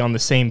aren't really on the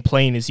same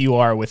plane as you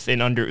are with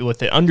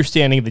the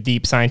understanding of the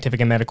deep scientific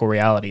and medical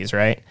realities,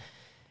 right?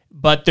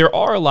 But there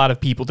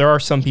are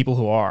some people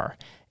who are.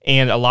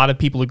 And a lot of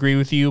people agree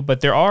with you, but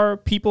there are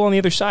people on the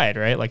other side,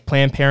 right? Like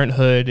Planned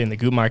Parenthood and the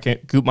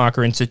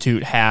Guttmacher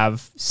Institute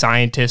have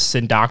scientists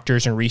and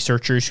doctors and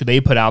researchers who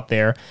they put out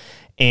there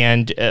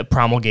and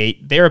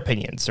promulgate their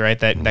opinions, right?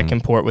 That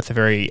comport with a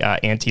very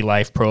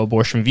anti-life,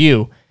 pro-abortion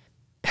view.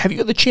 Have you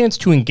had the chance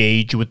to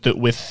engage with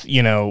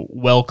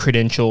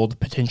well-credentialed,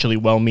 potentially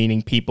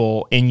well-meaning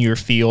people in your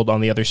field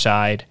on the other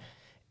side?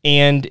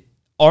 And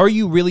are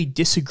you really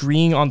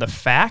disagreeing on the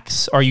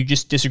facts? Or are you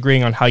just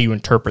disagreeing on how you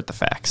interpret the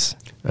facts?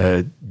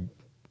 The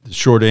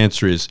short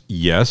answer is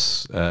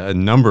yes, a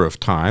number of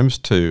times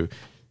to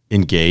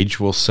engage,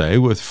 we'll say,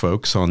 with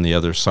folks on the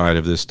other side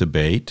of this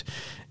debate.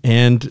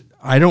 And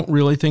I don't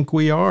really think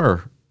we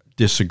are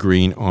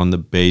disagreeing on the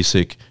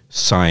basic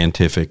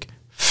scientific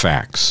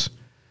facts.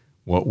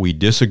 What we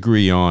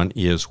disagree on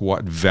is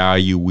what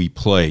value we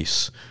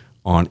place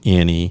on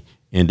any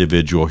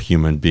individual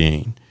human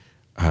being.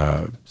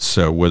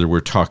 So whether we're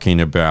talking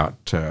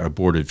about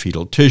aborted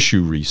fetal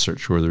tissue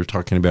research, whether we're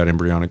talking about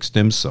embryonic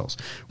stem cells,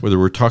 whether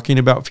we're talking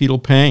about fetal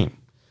pain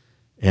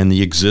and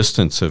the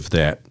existence of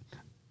that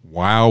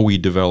while we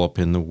develop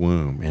in the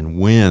womb and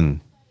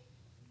when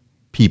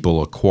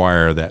people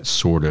acquire that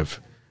sort of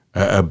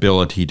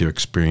ability to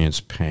experience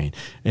pain.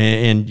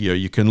 And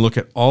you can look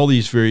at all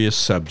these various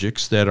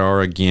subjects that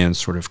are, again,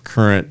 sort of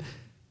current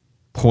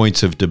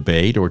points of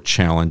debate or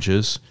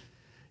challenges.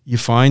 You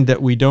find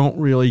that we don't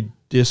really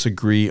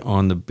disagree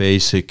on the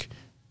basic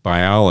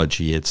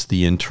biology. It's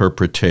the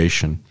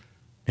interpretation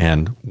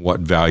and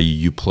what value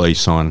you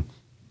place on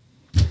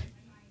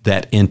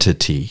that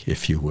entity,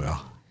 if you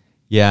will.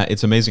 Yeah,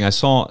 it's amazing. I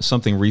saw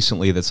something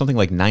recently that something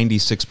like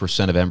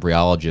 96% of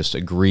embryologists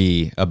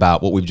agree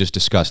about what we've just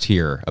discussed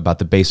here, about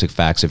the basic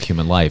facts of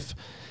human life.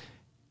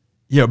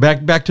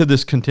 Back to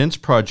this Contents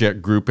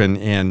Project group,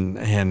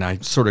 and I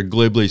sort of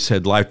glibly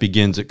said life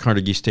begins at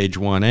Carnegie Stage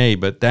 1A,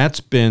 but that's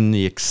been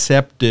the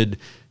accepted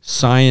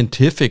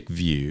scientific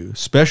view,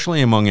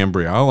 especially among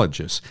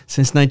embryologists,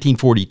 since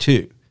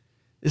 1942.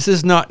 This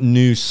is not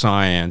new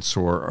science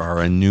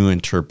or a new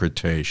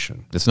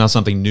interpretation. It's not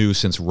something new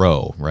since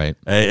Roe, right?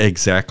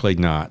 Exactly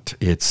not.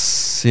 It's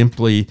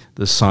simply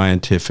the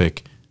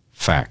scientific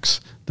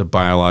facts, the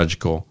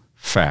biological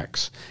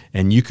facts.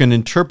 And you can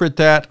interpret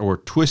that or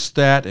twist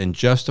that and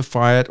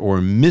justify it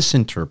or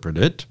misinterpret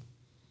it,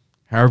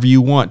 however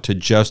you want to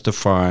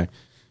justify,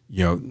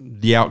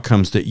 the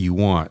outcomes that you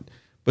want.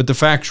 But the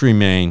facts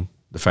remain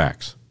the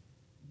facts.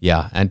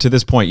 Yeah, and to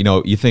this point,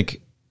 you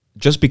think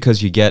just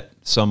because you get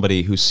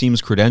somebody who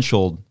seems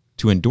credentialed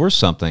to endorse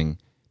something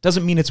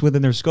doesn't mean it's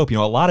within their scope. A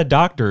lot of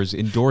doctors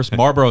endorsed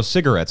Marlboro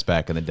cigarettes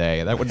back in the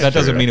day. That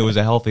doesn't mean it was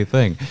a healthy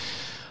thing.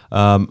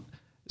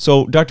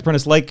 So, Dr.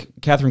 Prentice, like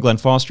Catherine Glenn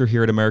Foster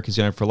here at Americans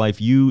United for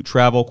Life, you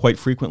travel quite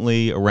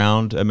frequently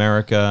around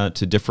America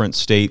to different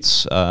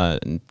states,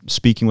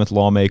 speaking with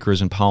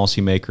lawmakers and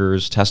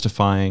policymakers,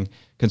 testifying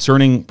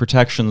concerning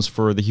protections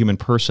for the human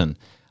person.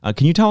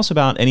 Can you tell us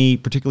about any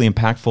particularly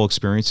impactful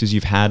experiences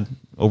you've had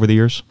over the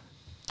years?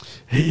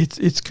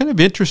 It's kind of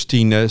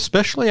interesting,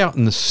 especially out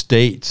in the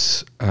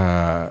States,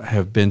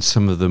 have been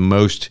some of the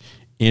most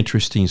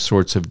interesting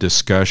sorts of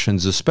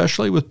discussions,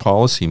 especially with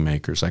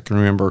policymakers. I can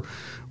remember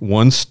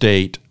one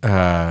state,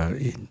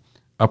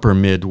 upper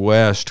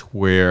Midwest,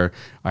 where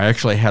I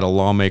actually had a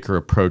lawmaker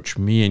approach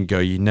me and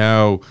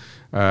go,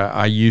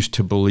 I used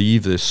to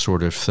believe this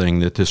sort of thing,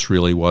 that this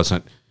really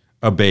wasn't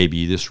a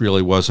baby, this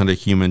really wasn't a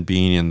human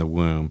being in the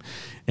womb.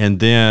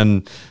 And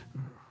then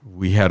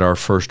we had our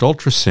first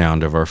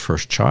ultrasound of our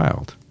first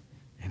child.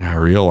 And I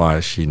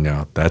realized,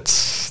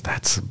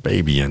 that's a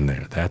baby in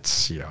there.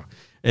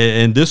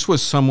 And this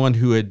was someone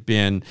who had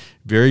been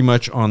very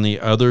much on the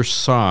other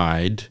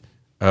side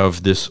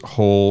of this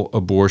whole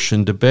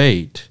abortion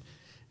debate.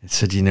 And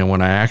said,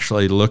 when I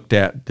actually looked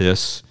at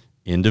this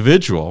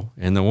individual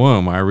in the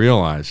womb, I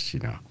realized,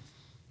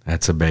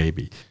 that's a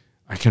baby.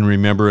 I can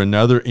remember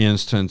another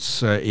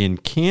instance in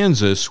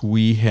Kansas.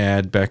 We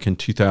had, back in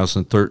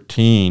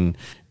 2013,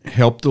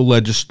 helped the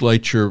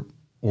legislature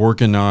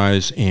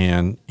organize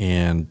and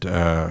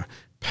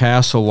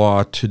pass a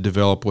law to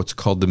develop what's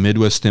called the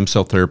Midwest Stem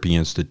Cell Therapy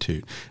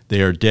Institute.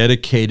 They are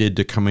dedicated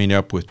to coming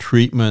up with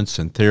treatments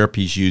and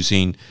therapies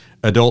using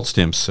adult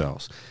stem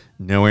cells.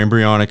 No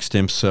embryonic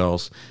stem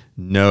cells,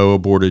 no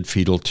aborted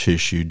fetal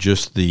tissue,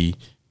 just the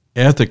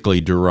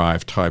ethically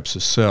derived types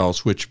of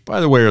cells, which, by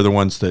the way, are the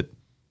ones that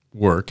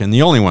work and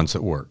the only ones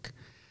that work.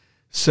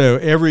 So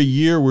every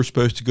year we're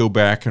supposed to go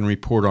back and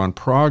report on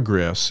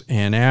progress.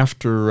 And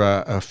after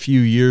a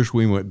few years,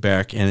 we went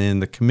back, and in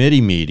the committee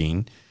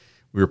meeting,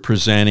 we were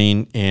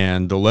presenting,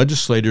 and the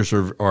legislators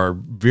are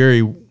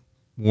very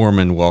warm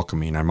and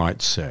welcoming, I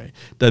might say.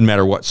 Doesn't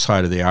matter what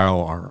side of the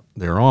aisle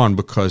they're on,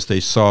 because they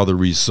saw the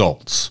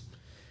results.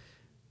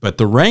 But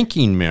the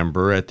ranking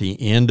member at the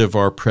end of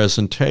our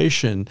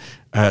presentation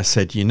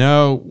said,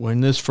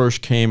 when this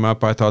first came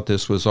up, I thought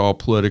this was all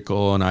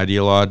political and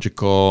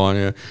ideological,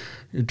 and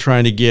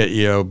trying to get,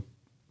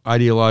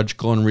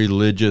 ideological and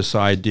religious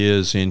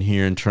ideas in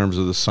here in terms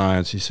of the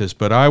science. He says,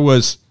 but I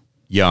was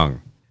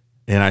young,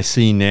 and I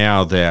see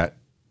now that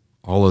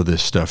all of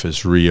this stuff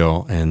is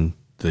real, and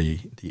the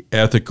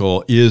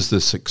ethical is the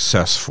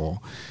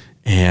successful.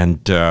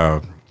 And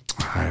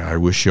I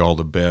wish you all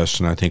the best,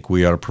 and I think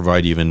we ought to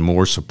provide even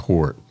more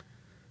support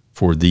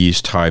for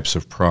these types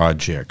of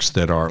projects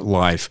that are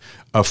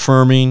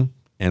life-affirming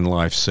and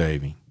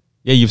life-saving.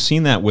 Yeah, you've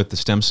seen that with the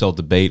stem cell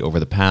debate over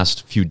the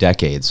past few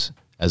decades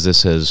as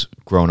this has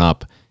grown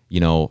up,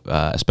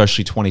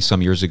 especially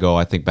 20-some years ago.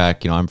 I think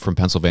back, I'm from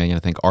Pennsylvania. I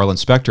think Arlen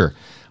Specter,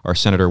 our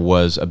senator,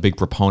 was a big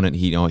proponent.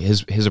 He,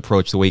 his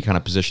approach, the way he kind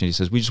of positioned, he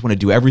says, we just want to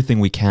do everything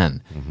we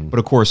can. Mm-hmm. But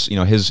of course,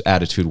 his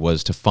attitude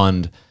was to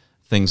fund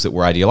things that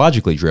were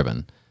ideologically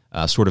driven,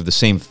 sort of the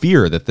same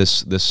fear that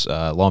this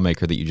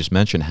lawmaker that you just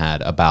mentioned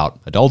had about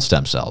adult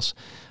stem cells.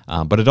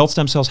 But adult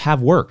stem cells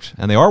have worked,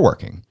 and they are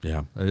working.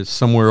 Yeah, it's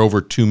somewhere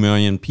over 2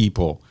 million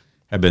people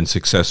have been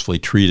successfully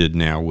treated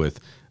now with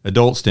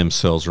adult stem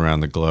cells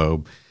around the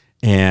globe.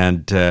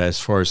 And as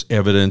far as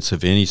evidence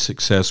of any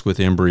success with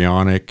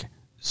embryonic,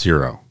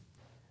 0.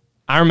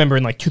 I remember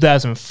in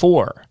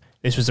 2004,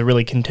 this was a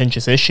really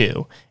contentious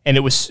issue, and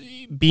it was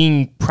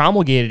being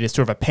promulgated as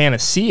sort of a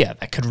panacea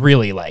that could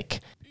really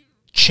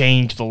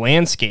change the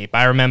landscape.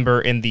 I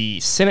remember in the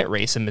Senate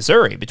race in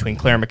Missouri between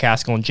Claire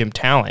McCaskill and Jim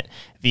Talent,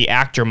 the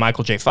actor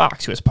Michael J.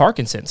 Fox, who has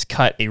Parkinson's,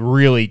 cut a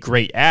really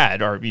great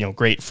ad, or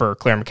great for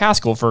Claire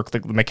McCaskill, for the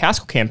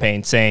McCaskill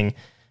campaign, saying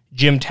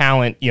Jim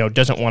Talent,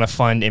 doesn't want to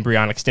fund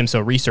embryonic stem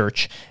cell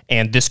research,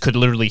 and this could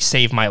literally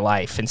save my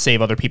life and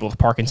save other people with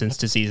Parkinson's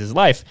disease's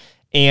life.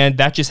 And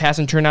that just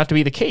hasn't turned out to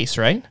be the case,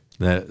 right?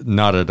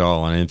 Not at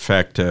all. And in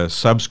fact,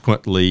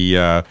 subsequently,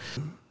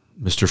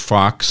 Mr.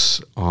 Fox,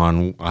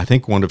 on I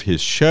think one of his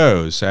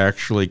shows,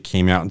 actually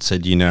came out and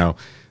said, I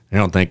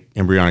don't think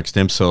embryonic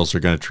stem cells are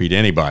going to treat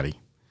anybody.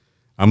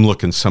 I'm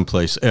looking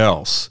someplace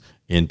else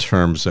in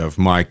terms of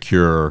my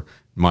cure,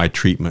 my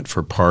treatment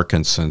for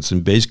Parkinson's,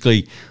 and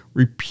basically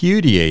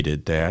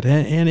repudiated that.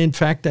 And in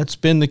fact, that's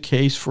been the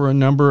case for a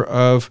number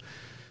of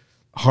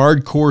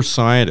hardcore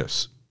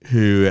scientists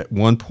who at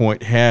one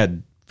point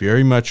had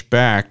very much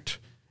backed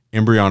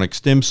embryonic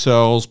stem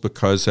cells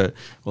because,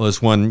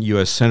 as one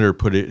U.S. senator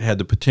put it, had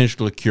the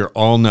potential to cure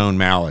all known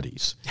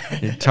maladies.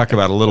 Talk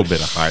about a little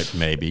bit of hype,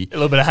 maybe. A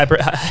little bit of hyper.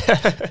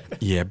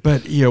 Yeah,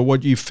 but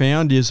what you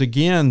found is,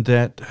 again,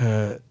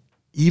 that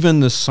even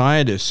the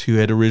scientists who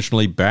had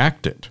originally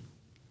backed it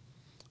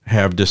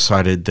have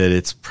decided that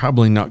it's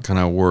probably not going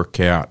to work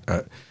out.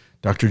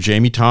 Dr.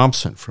 Jamie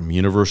Thompson from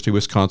University of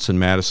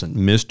Wisconsin-Madison,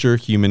 Mr.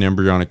 Human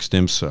Embryonic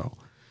Stem Cell,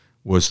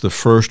 was the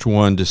first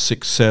one to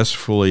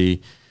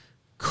successfully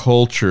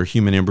culture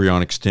human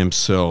embryonic stem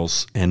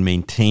cells and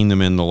maintain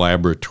them in the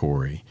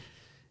laboratory.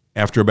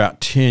 After about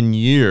 10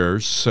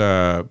 years,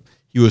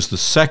 he was the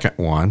second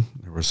one.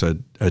 There was a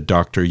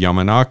Dr.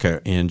 Yamanaka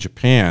in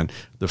Japan,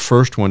 the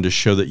first one to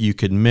show that you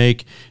could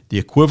make the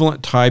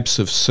equivalent types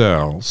of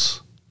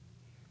cells,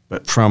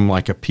 but from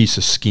a piece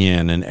of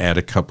skin, and add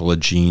a couple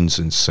of genes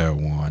and so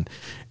on.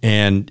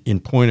 And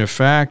in point of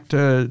fact,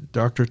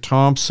 Dr.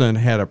 Thompson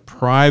had a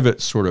private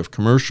sort of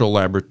commercial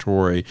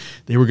laboratory.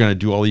 They were going to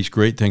do all these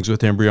great things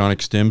with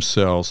embryonic stem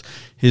cells.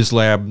 His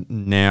lab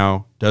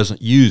now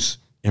doesn't use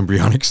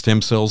embryonic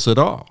stem cells at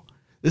all.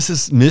 This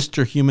is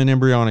Mr. Human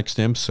Embryonic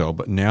Stem Cell,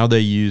 but now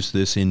they use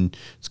this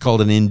it's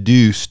called an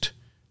induced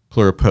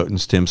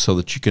pluripotent stem cell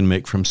that you can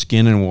make from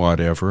skin and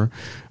whatever.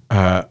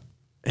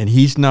 And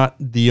he's not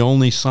the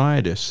only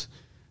scientist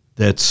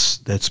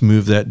that's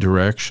moved that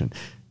direction.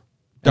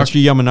 Dr.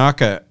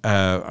 Yamanaka,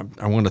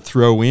 I want to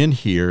throw in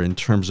here in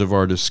terms of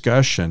our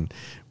discussion,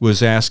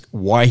 was asked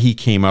why he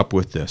came up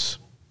with this.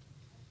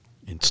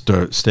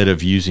 Instead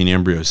of using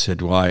embryos,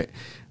 said,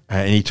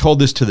 and he told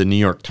this to the New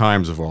York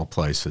Times of all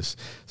places,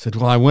 said,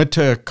 I went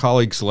to a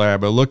colleague's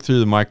lab, I looked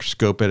through the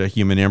microscope at a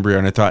human embryo,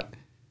 and I thought,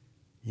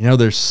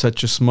 there's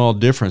such a small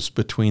difference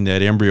between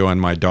that embryo and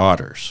my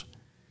daughter's.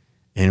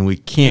 And we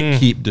can't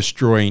keep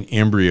destroying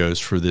embryos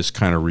for this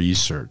kind of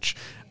research.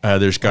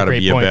 There's got to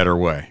be a better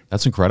way.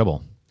 That's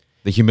incredible.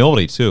 The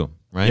humility, too,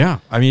 right? Yeah.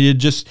 I mean, it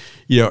just,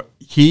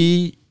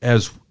 he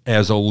as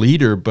a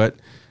leader, but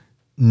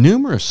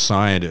numerous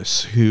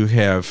scientists who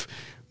have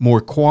more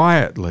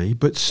quietly,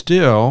 but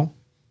still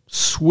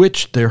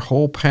switched their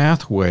whole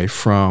pathway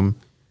from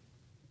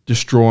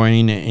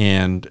destroying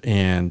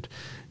and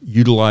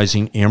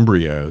utilizing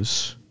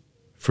embryos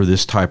for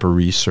this type of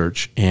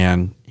research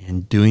and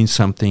doing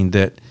something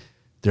that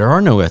there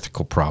are no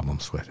ethical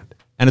problems with it.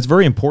 And it's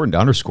very important to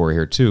underscore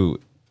here,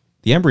 too,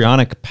 the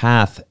embryonic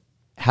path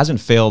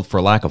hasn't failed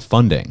for lack of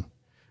funding.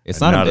 It's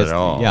not at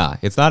all. Yeah,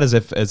 it's not as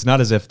if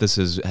this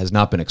has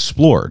not been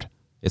explored.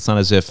 It's not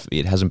as if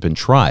it hasn't been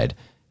tried.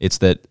 It's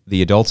that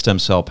the adult stem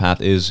cell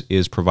path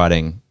is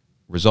providing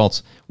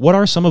results. What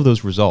are some of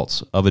those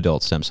results of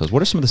adult stem cells?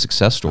 What are some of the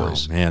success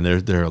stories? Oh, man,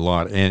 there are a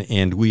lot.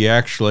 And we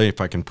actually,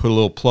 if I can put a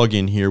little plug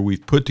in here,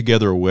 we've put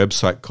together a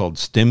website called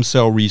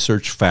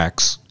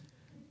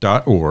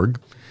stemcellresearchfacts.org,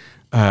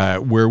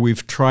 where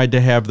we've tried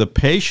to have the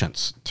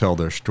patients tell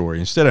their story.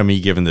 Instead of me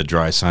giving the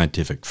dry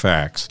scientific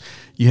facts,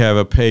 you have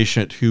a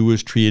patient who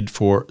was treated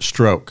for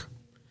stroke,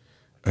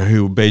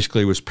 who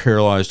basically was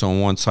paralyzed on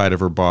one side of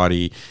her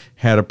body,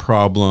 had a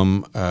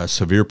problem, a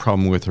severe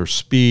problem with her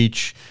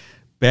speech,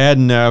 bad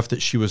enough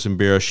that she was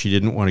embarrassed. She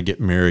didn't want to get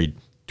married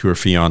to her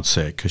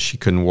fiancé because she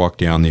couldn't walk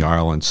down the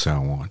aisle and so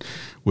on.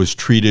 Was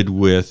treated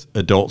with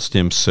adult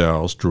stem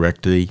cells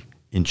directly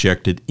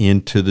injected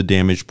into the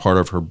damaged part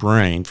of her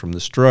brain from the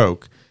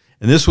stroke.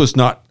 And this was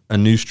not a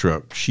new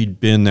stroke. She'd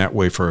been that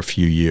way for a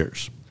few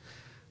years.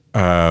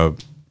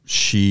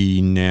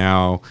 She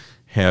now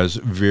has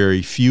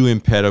very few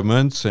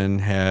impediments and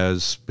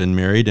has been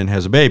married and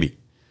has a baby.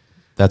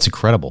 That's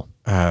incredible.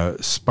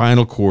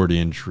 Spinal cord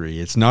injury.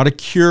 It's not a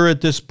cure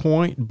at this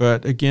point,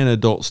 but again,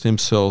 adult stem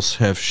cells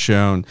have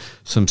shown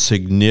some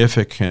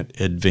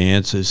significant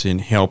advances in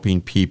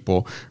helping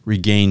people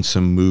regain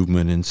some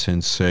movement and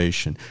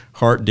sensation.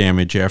 Heart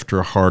damage after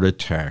a heart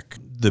attack.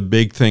 The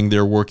big thing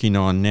they're working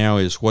on now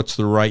is what's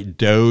the right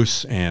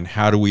dose and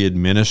how do we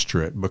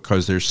administer it,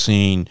 because they're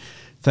seeing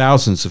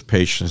thousands of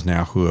patients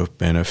now who have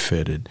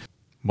benefited.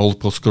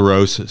 Multiple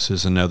sclerosis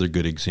is another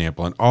good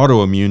example, an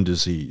autoimmune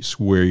disease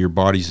where your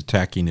body's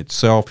attacking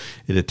itself.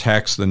 It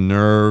attacks the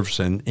nerves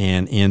and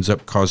ends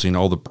up causing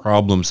all the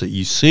problems that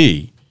you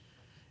see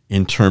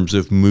in terms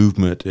of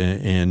movement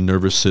and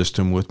nervous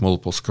system with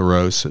multiple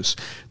sclerosis.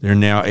 They're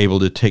now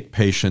able to take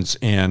patients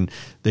and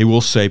they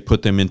will say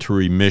put them into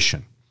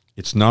remission.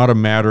 It's not a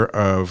matter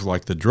of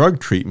like the drug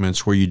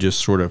treatments where you just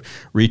sort of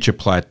reach a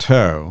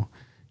plateau.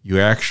 You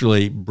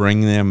actually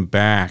bring them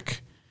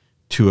back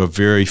to a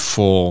very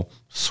full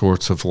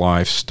sorts of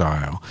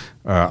lifestyle.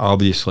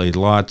 Obviously,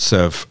 lots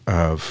of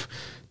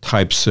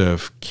types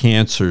of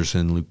cancers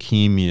and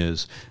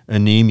leukemias,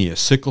 anemia,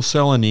 sickle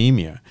cell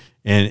anemia.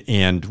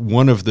 And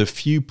one of the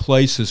few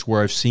places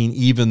where I've seen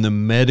even the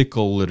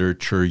medical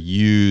literature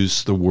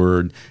use the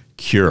word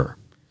cure,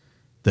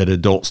 that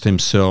adult stem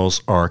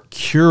cells are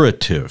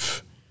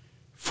curative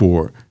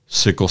for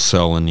sickle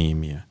cell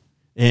anemia.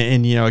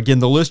 And you know, again,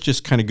 the list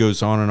just kind of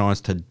goes on and on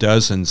to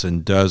dozens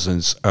and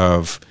dozens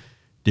of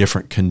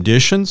different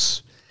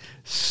conditions.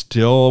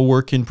 Still a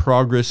work in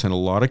progress in a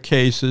lot of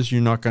cases.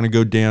 You're not going to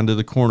go down to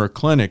the corner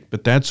clinic,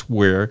 but that's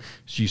where,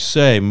 as you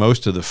say,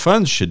 most of the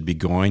funds should be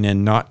going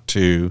and not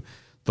to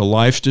the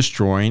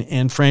life-destroying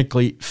and,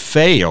 frankly,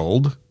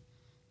 failed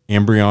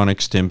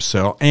embryonic stem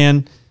cell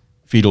and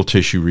fetal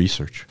tissue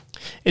research.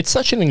 It's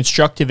such an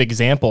instructive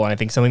example, and I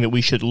think something that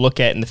we should look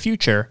at in the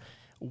future,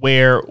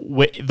 where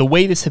the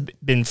way this had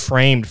been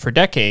framed for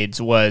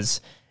decades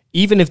was,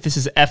 even if this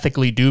is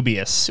ethically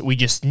dubious, we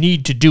just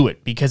need to do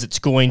it because it's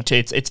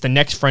the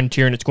next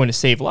frontier and it's going to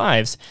save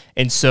lives.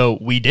 And so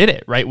we did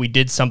it, right? We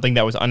did something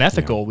that was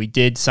unethical. Yeah. We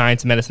did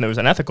science and medicine that was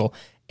unethical,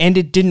 and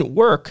it didn't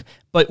work.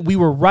 But we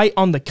were right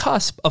on the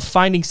cusp of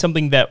finding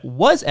something that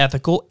was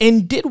ethical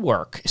and did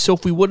work. So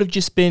if we would have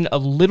just been a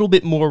little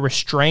bit more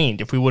restrained,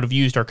 if we would have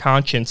used our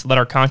conscience, let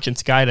our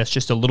conscience guide us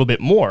just a little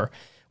bit more,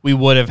 we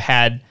would have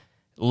had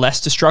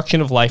less destruction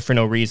of life for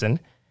no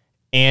reason,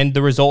 and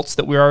the results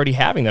that we're already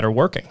having that are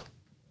working.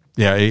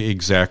 Yeah,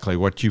 exactly.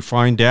 What you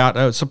find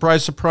out,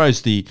 surprise,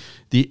 surprise, the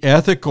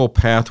ethical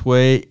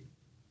pathway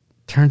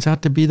turns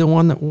out to be the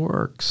one that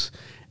works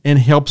and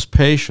helps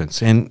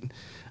patients. And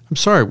I'm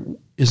sorry,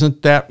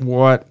 isn't that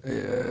what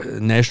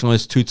National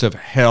Institutes of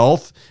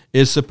Health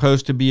is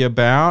supposed to be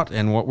about?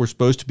 And what we're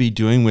supposed to be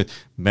doing with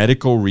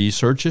medical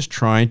research is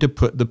trying to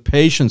put the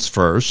patients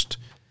first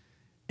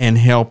and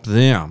help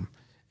them,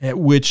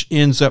 which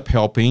ends up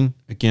helping,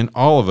 again,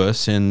 all of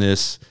us in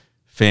this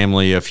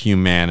family of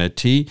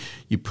humanity.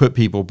 You put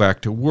people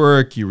back to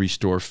work, you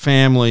restore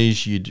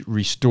families, you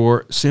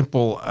restore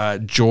simple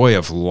joy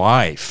of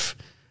life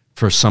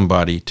for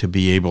somebody to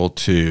be able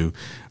to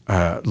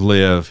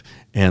live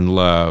and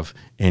love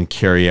and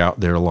carry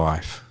out their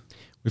life.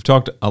 We've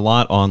talked a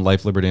lot on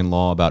Life, Liberty, and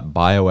Law about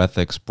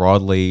bioethics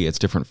broadly, its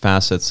different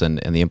facets and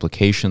the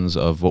implications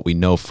of what we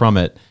know from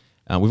it.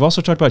 We've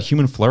also talked about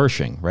human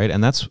flourishing, right?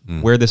 And that's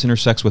where this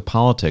intersects with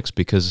politics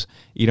because,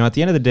 you know, at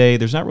the end of the day,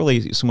 there's not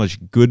really so much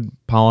good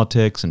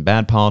politics and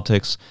bad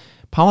politics.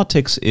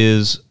 Politics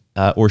is,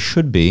 or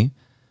should be,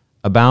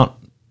 about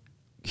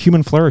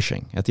human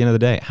flourishing at the end of the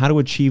day, how to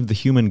achieve the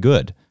human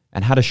good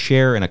and how to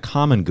share in a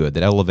common good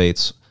that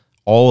elevates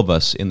all of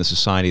us in the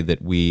society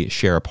that we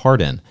share a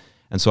part in.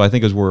 And so I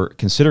think as we're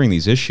considering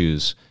these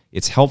issues,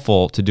 it's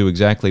helpful to do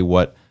exactly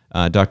what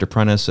Dr.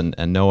 Prentice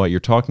and Noah,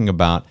 you're talking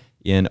about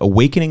in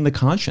awakening the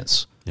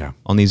conscience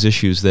on these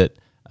issues that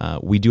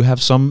we do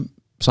have some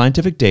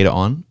scientific data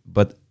on,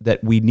 but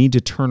that we need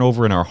to turn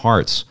over in our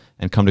hearts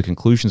and come to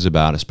conclusions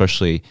about,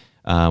 especially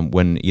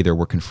when either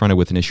we're confronted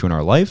with an issue in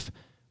our life,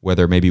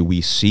 whether maybe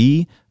we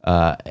see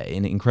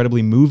an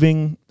incredibly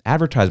moving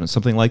advertisement,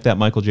 something like that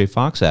Michael J.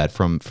 Fox ad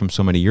from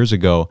so many years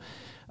ago,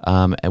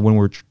 and when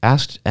we're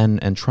asked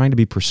and trying to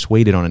be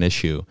persuaded on an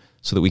issue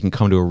so that we can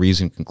come to a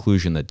reasoned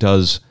conclusion that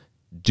does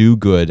do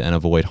good and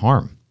avoid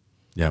harm.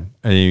 Yeah,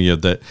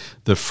 and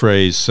the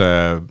phrase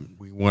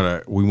we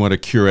want to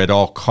cure at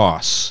all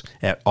costs.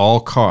 At all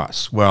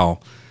costs.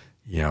 Well,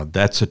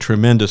 that's a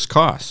tremendous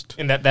cost.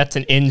 And that's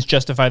an ends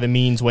justify the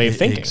means way of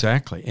thinking.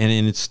 Exactly. And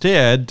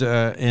instead,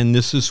 and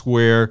this is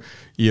where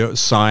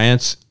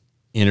science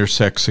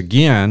intersects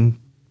again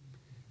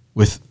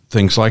with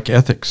things like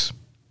ethics,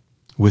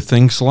 with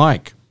things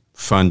like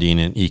funding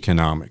and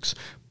economics.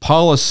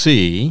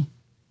 Policy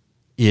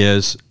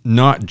is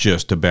not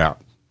just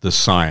about the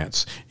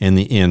science and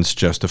the ends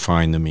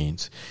justifying the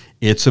means.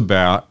 It's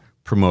about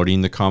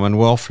promoting the common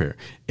welfare.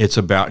 It's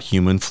about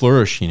human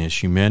flourishing,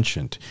 as you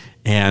mentioned.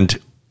 And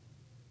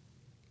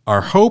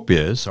our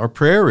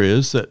prayer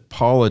is that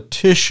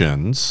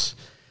politicians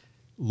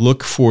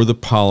look for the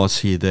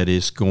policy that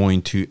is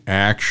going to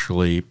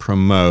actually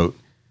promote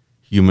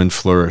human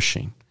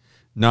flourishing,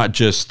 not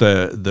just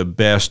the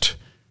best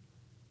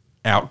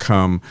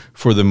outcome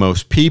for the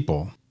most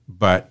people,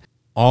 but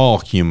all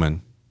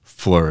human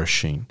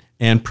flourishing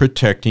and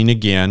protecting,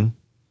 again,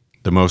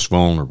 the most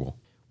vulnerable.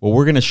 Well,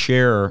 we're going to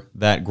share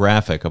that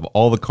graphic of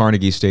all the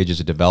Carnegie stages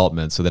of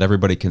development so that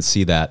everybody can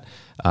see that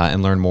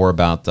and learn more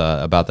about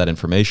that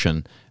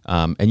information.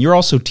 And you're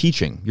also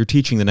teaching. You're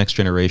teaching the next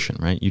generation,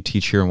 right? You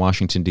teach here in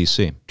Washington,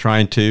 D.C.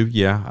 Trying to,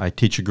 yeah. I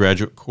teach a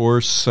graduate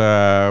course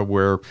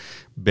where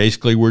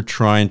basically we're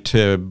trying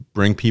to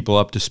bring people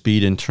up to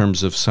speed in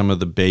terms of some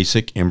of the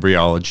basic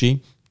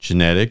embryology,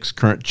 genetics,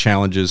 current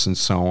challenges, and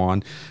so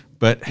on.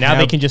 But now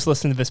they can just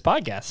listen to this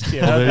podcast.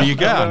 Well, there you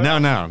go.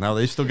 No,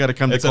 they still got to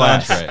come to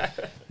class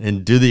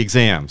and do the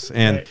exams.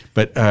 And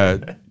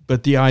right.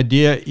 But the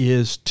idea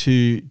is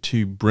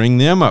to bring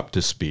them up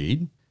to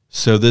speed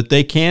so that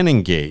they can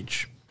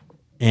engage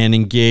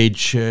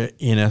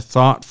in a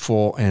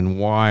thoughtful and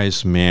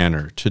wise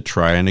manner to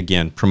try and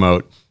again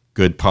promote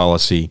good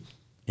policy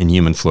and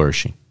human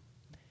flourishing.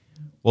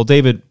 Well,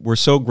 David, we're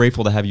so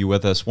grateful to have you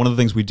with us. One of the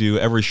things we do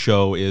every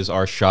show is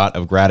our shot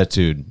of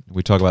gratitude.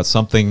 We talk about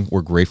something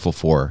we're grateful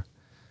for.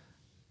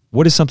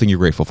 What is something you're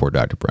grateful for,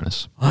 Dr.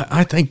 Prentice?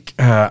 I think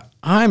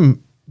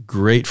I'm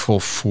grateful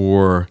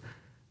for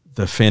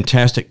the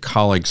fantastic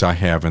colleagues I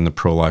have in the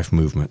pro-life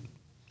movement.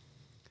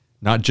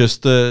 Not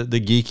just the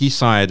geeky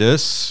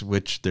scientists,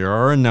 which there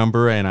are a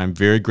number, and I'm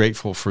very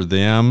grateful for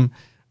them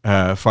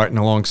fighting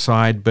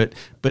alongside, but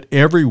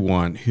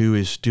everyone who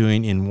is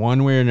doing in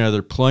one way or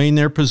another, playing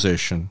their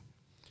position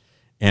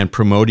and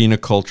promoting a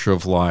culture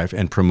of life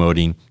and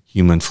promoting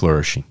human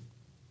flourishing.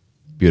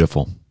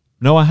 Beautiful.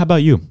 Noah, how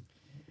about you?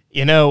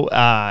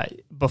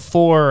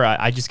 Before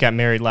I just got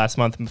married last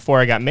month, and before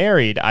I got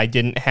married, I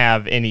didn't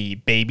have any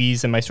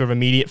babies in my sort of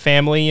immediate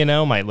family.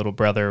 My little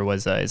brother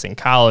is in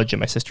college, and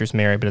my sister's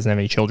married but doesn't have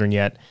any children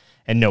yet,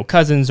 and no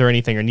cousins or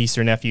anything, or nieces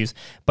or nephews.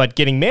 But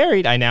getting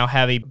married, I now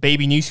have a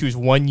baby niece who's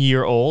 1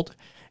 year old,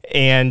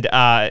 and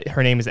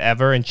her name is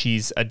Ever, and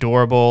she's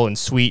adorable and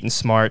sweet and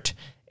smart.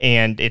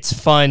 And it's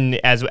fun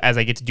as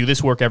I get to do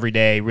this work every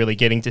day, really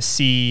getting to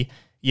see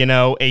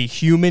a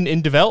human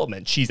in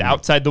development. She's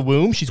outside the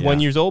womb. She's 1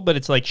 year old, but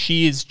it's like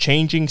she is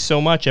changing so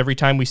much every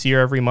time we see her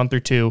every month or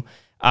two.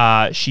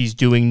 She's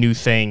doing new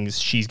things.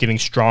 She's getting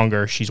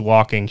stronger. She's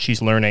walking.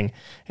 She's learning.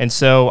 And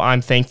so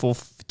I'm thankful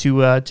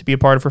to be a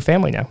part of her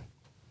family now.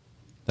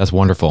 That's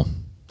wonderful.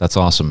 That's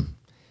awesome.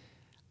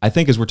 I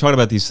think as we're talking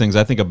about these things,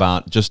 I think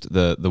about just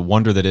the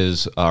wonder that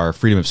is our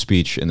freedom of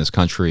speech in this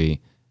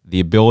country, the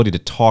ability to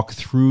talk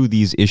through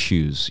these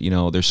issues.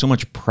 There's so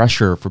much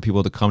pressure for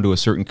people to come to a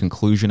certain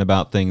conclusion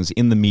about things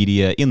in the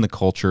media, in the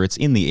culture. It's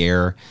in the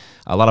air.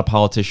 A lot of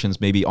politicians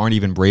maybe aren't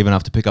even brave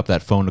enough to pick up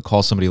that phone to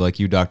call somebody like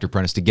you, Dr.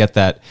 Prentice, to get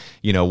that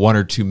 1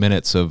 or 2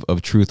 minutes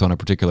of truth on a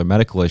particular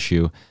medical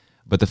issue.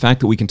 But the fact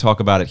that we can talk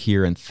about it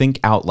here and think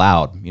out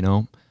loud,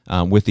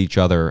 with each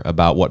other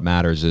about what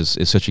matters is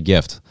such a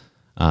gift.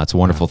 It's a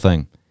wonderful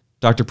thing.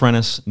 Dr.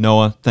 Prentice,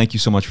 Noah, thank you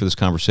so much for this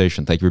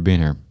conversation. Thank you for being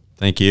here.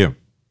 Thank you.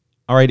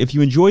 All right, if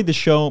you enjoyed the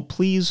show,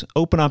 please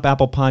open up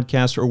Apple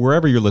Podcasts or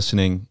wherever you're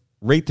listening,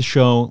 rate the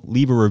show,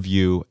 leave a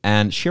review,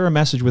 and share a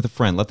message with a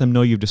friend. Let them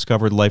know you've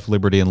discovered life,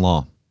 liberty, and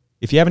law.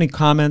 If you have any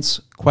comments,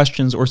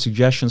 questions, or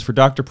suggestions for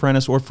Dr.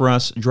 Prentice or for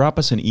us, drop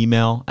us an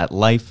email at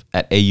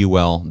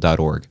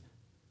life@aul.org.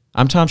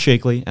 I'm Tom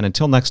Shakely, and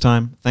until next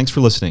time, thanks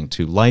for listening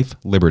to Life,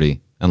 Liberty,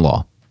 and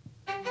Law.